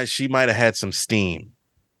might have had some steam.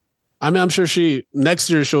 I mean, I'm sure next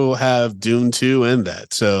year she'll have Dune 2 and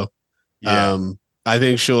that. So I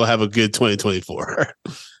think she'll have a good 2024.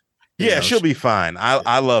 She'll be fine.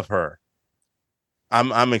 I love her.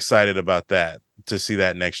 I'm excited about that, to see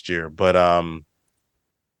that next year. But I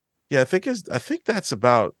think that's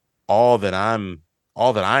about all that I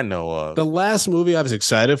know of. The last movie I was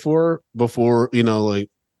excited for before,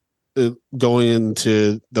 going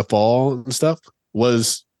into the fall and stuff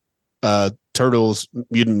was Turtles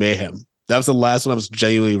Mutant Mayhem. That was the last one I was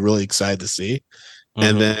genuinely really excited to see.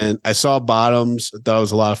 And then I saw Bottoms. I thought it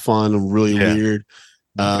was a lot of fun and really weird.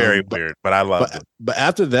 Very weird, but I loved it. But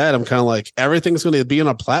after that, I'm kind of like, everything's going to be on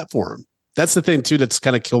a platform. That's the thing too that's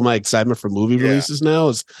kind of killed my excitement for movie releases now,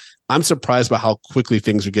 is I'm surprised by how quickly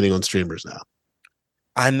things are getting on streamers now.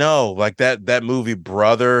 I know, like that movie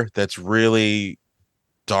Brother, that's really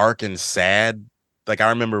dark and sad. Like I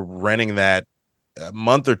remember renting that a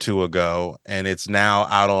month or two ago, and it's now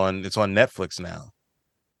it's on Netflix now.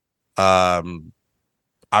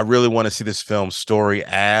 I really want to see this film Story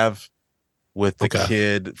Ave with the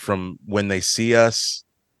kid from When They See Us,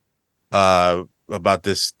 about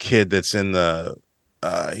this kid that's in the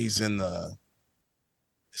He's in the.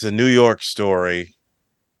 It's a New York story.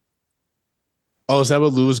 Oh, is that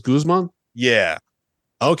with Luis Guzman? Yeah.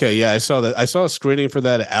 Okay, yeah, I saw that. I saw a screening for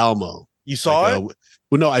that at Alamo. You saw like, it?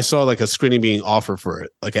 Well, no, I saw like a screening being offered for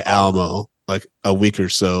it, like at Alamo, like a week or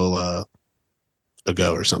so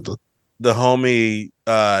ago or something. The homie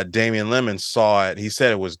Damian Lemon saw it. He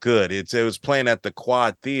said it was good. It was playing at the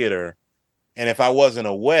Quad Theater. And if I wasn't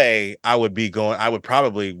away, I would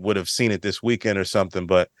probably would have seen it this weekend or something.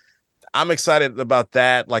 But I'm excited about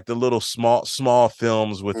that. Like the little small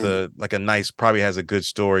films with a nice, probably has a good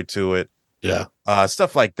story to it. Yeah.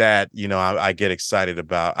 Stuff like that, I get excited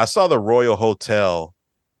about. I saw the Royal Hotel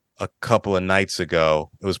a couple of nights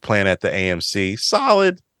ago. It was playing at the AMC.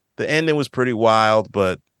 Solid. The ending was pretty wild,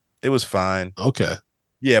 but it was fine. Okay.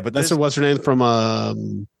 Yeah, but that's what's her name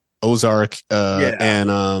from Ozark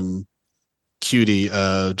and Cutie,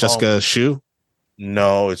 Jessica Shu.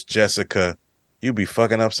 No, it's Jessica. You be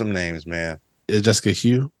fucking up some names, man. Jessica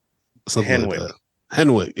Hugh? Henwick. Like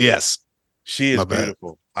Henwick, yes. She is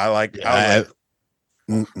beautiful. I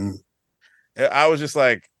was just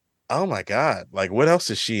like, oh my God. Like, what else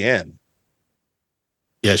is she in?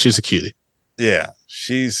 Yeah, she's a cutie. Yeah,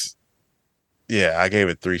 I gave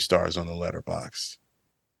it 3 stars on the Letterboxd.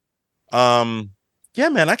 Yeah,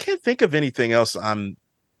 man, I can't think of anything else I'm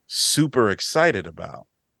super excited about.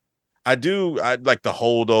 I like the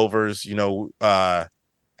Holdovers,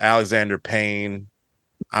 Alexander Payne.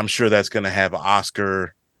 I'm sure that's going to have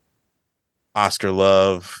Oscar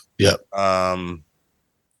love. Yep.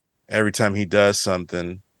 Every time he does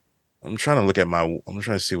something, I'm trying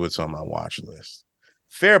to see what's on my watch list.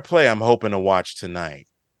 Fair Play, I'm hoping to watch tonight.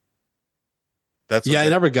 I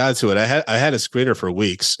never got to it. I had a screener for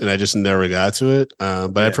weeks and I just never got to it.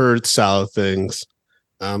 But I've heard solid things.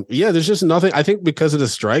 There's just nothing. I think because of the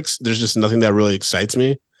strikes, there's just nothing that really excites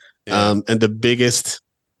me. Yeah. And the biggest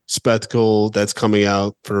spectacle that's coming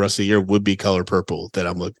out for the rest of the year would be Color Purple that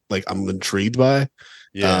I'm intrigued by.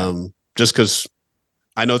 Yeah. Just because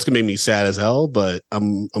I know it's gonna make me sad as hell, but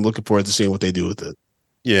I'm looking forward to seeing what they do with it.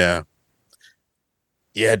 Yeah.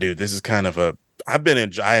 Yeah, dude. This is kind of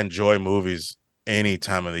I enjoy movies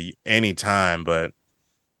anytime, but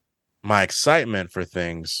my excitement for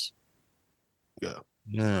things. Yeah.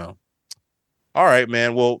 No. All right,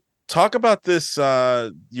 man. Well, talk about this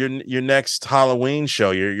your next Halloween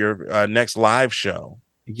show, your next live show.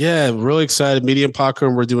 Yeah, really excited. Medium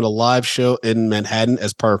Popcorn, we're doing a live show in Manhattan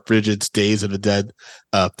as part of Frigid's Days of the Dead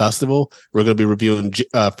festival. We're going to be reviewing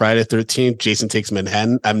Friday the 13th, Jason Takes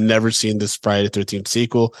Manhattan. I've never seen this Friday the 13th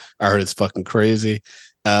sequel. I heard it's fucking crazy.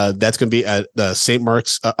 That's going to be at St.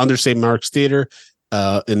 Mark's, under St. Mark's Theater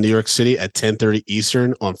in New York City at 10:30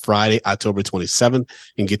 Eastern on Friday, October 27th.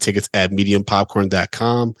 You can get tickets at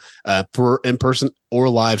mediumpopcorn.com for in-person or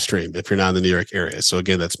live stream if you're not in the New York area. So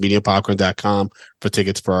again, that's mediumpopcorn.com for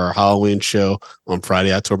tickets for our Halloween show on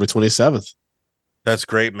Friday, October 27th. That's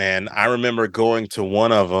great, man. I remember going to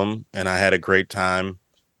one of them and I had a great time.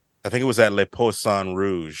 I think it was at Le Poisson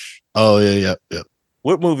Rouge. Oh, yeah.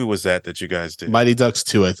 What movie was that you guys did? Mighty Ducks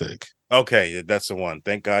 2, I think. Okay, that's the one.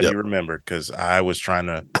 Thank God you remembered, because I was trying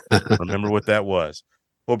to remember what that was.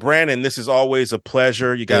 Well, Brandon, this is always a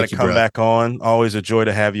pleasure. You got to come back on. Always a joy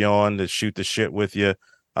to have you on to shoot the shit with you.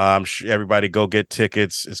 Everybody go get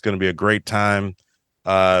tickets. It's going to be a great time.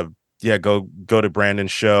 Go to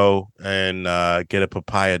Brandon's show and get a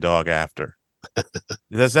papaya dog after.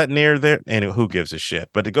 Is that near there? And who gives a shit?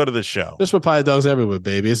 But to go to the show. There's papaya dogs everywhere,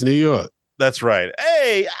 baby. It's New York. That's right.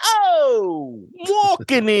 Hey,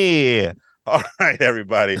 walking here. All right,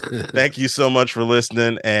 everybody. Thank you so much for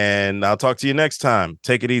listening, and I'll talk to you next time.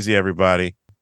 Take it easy, everybody.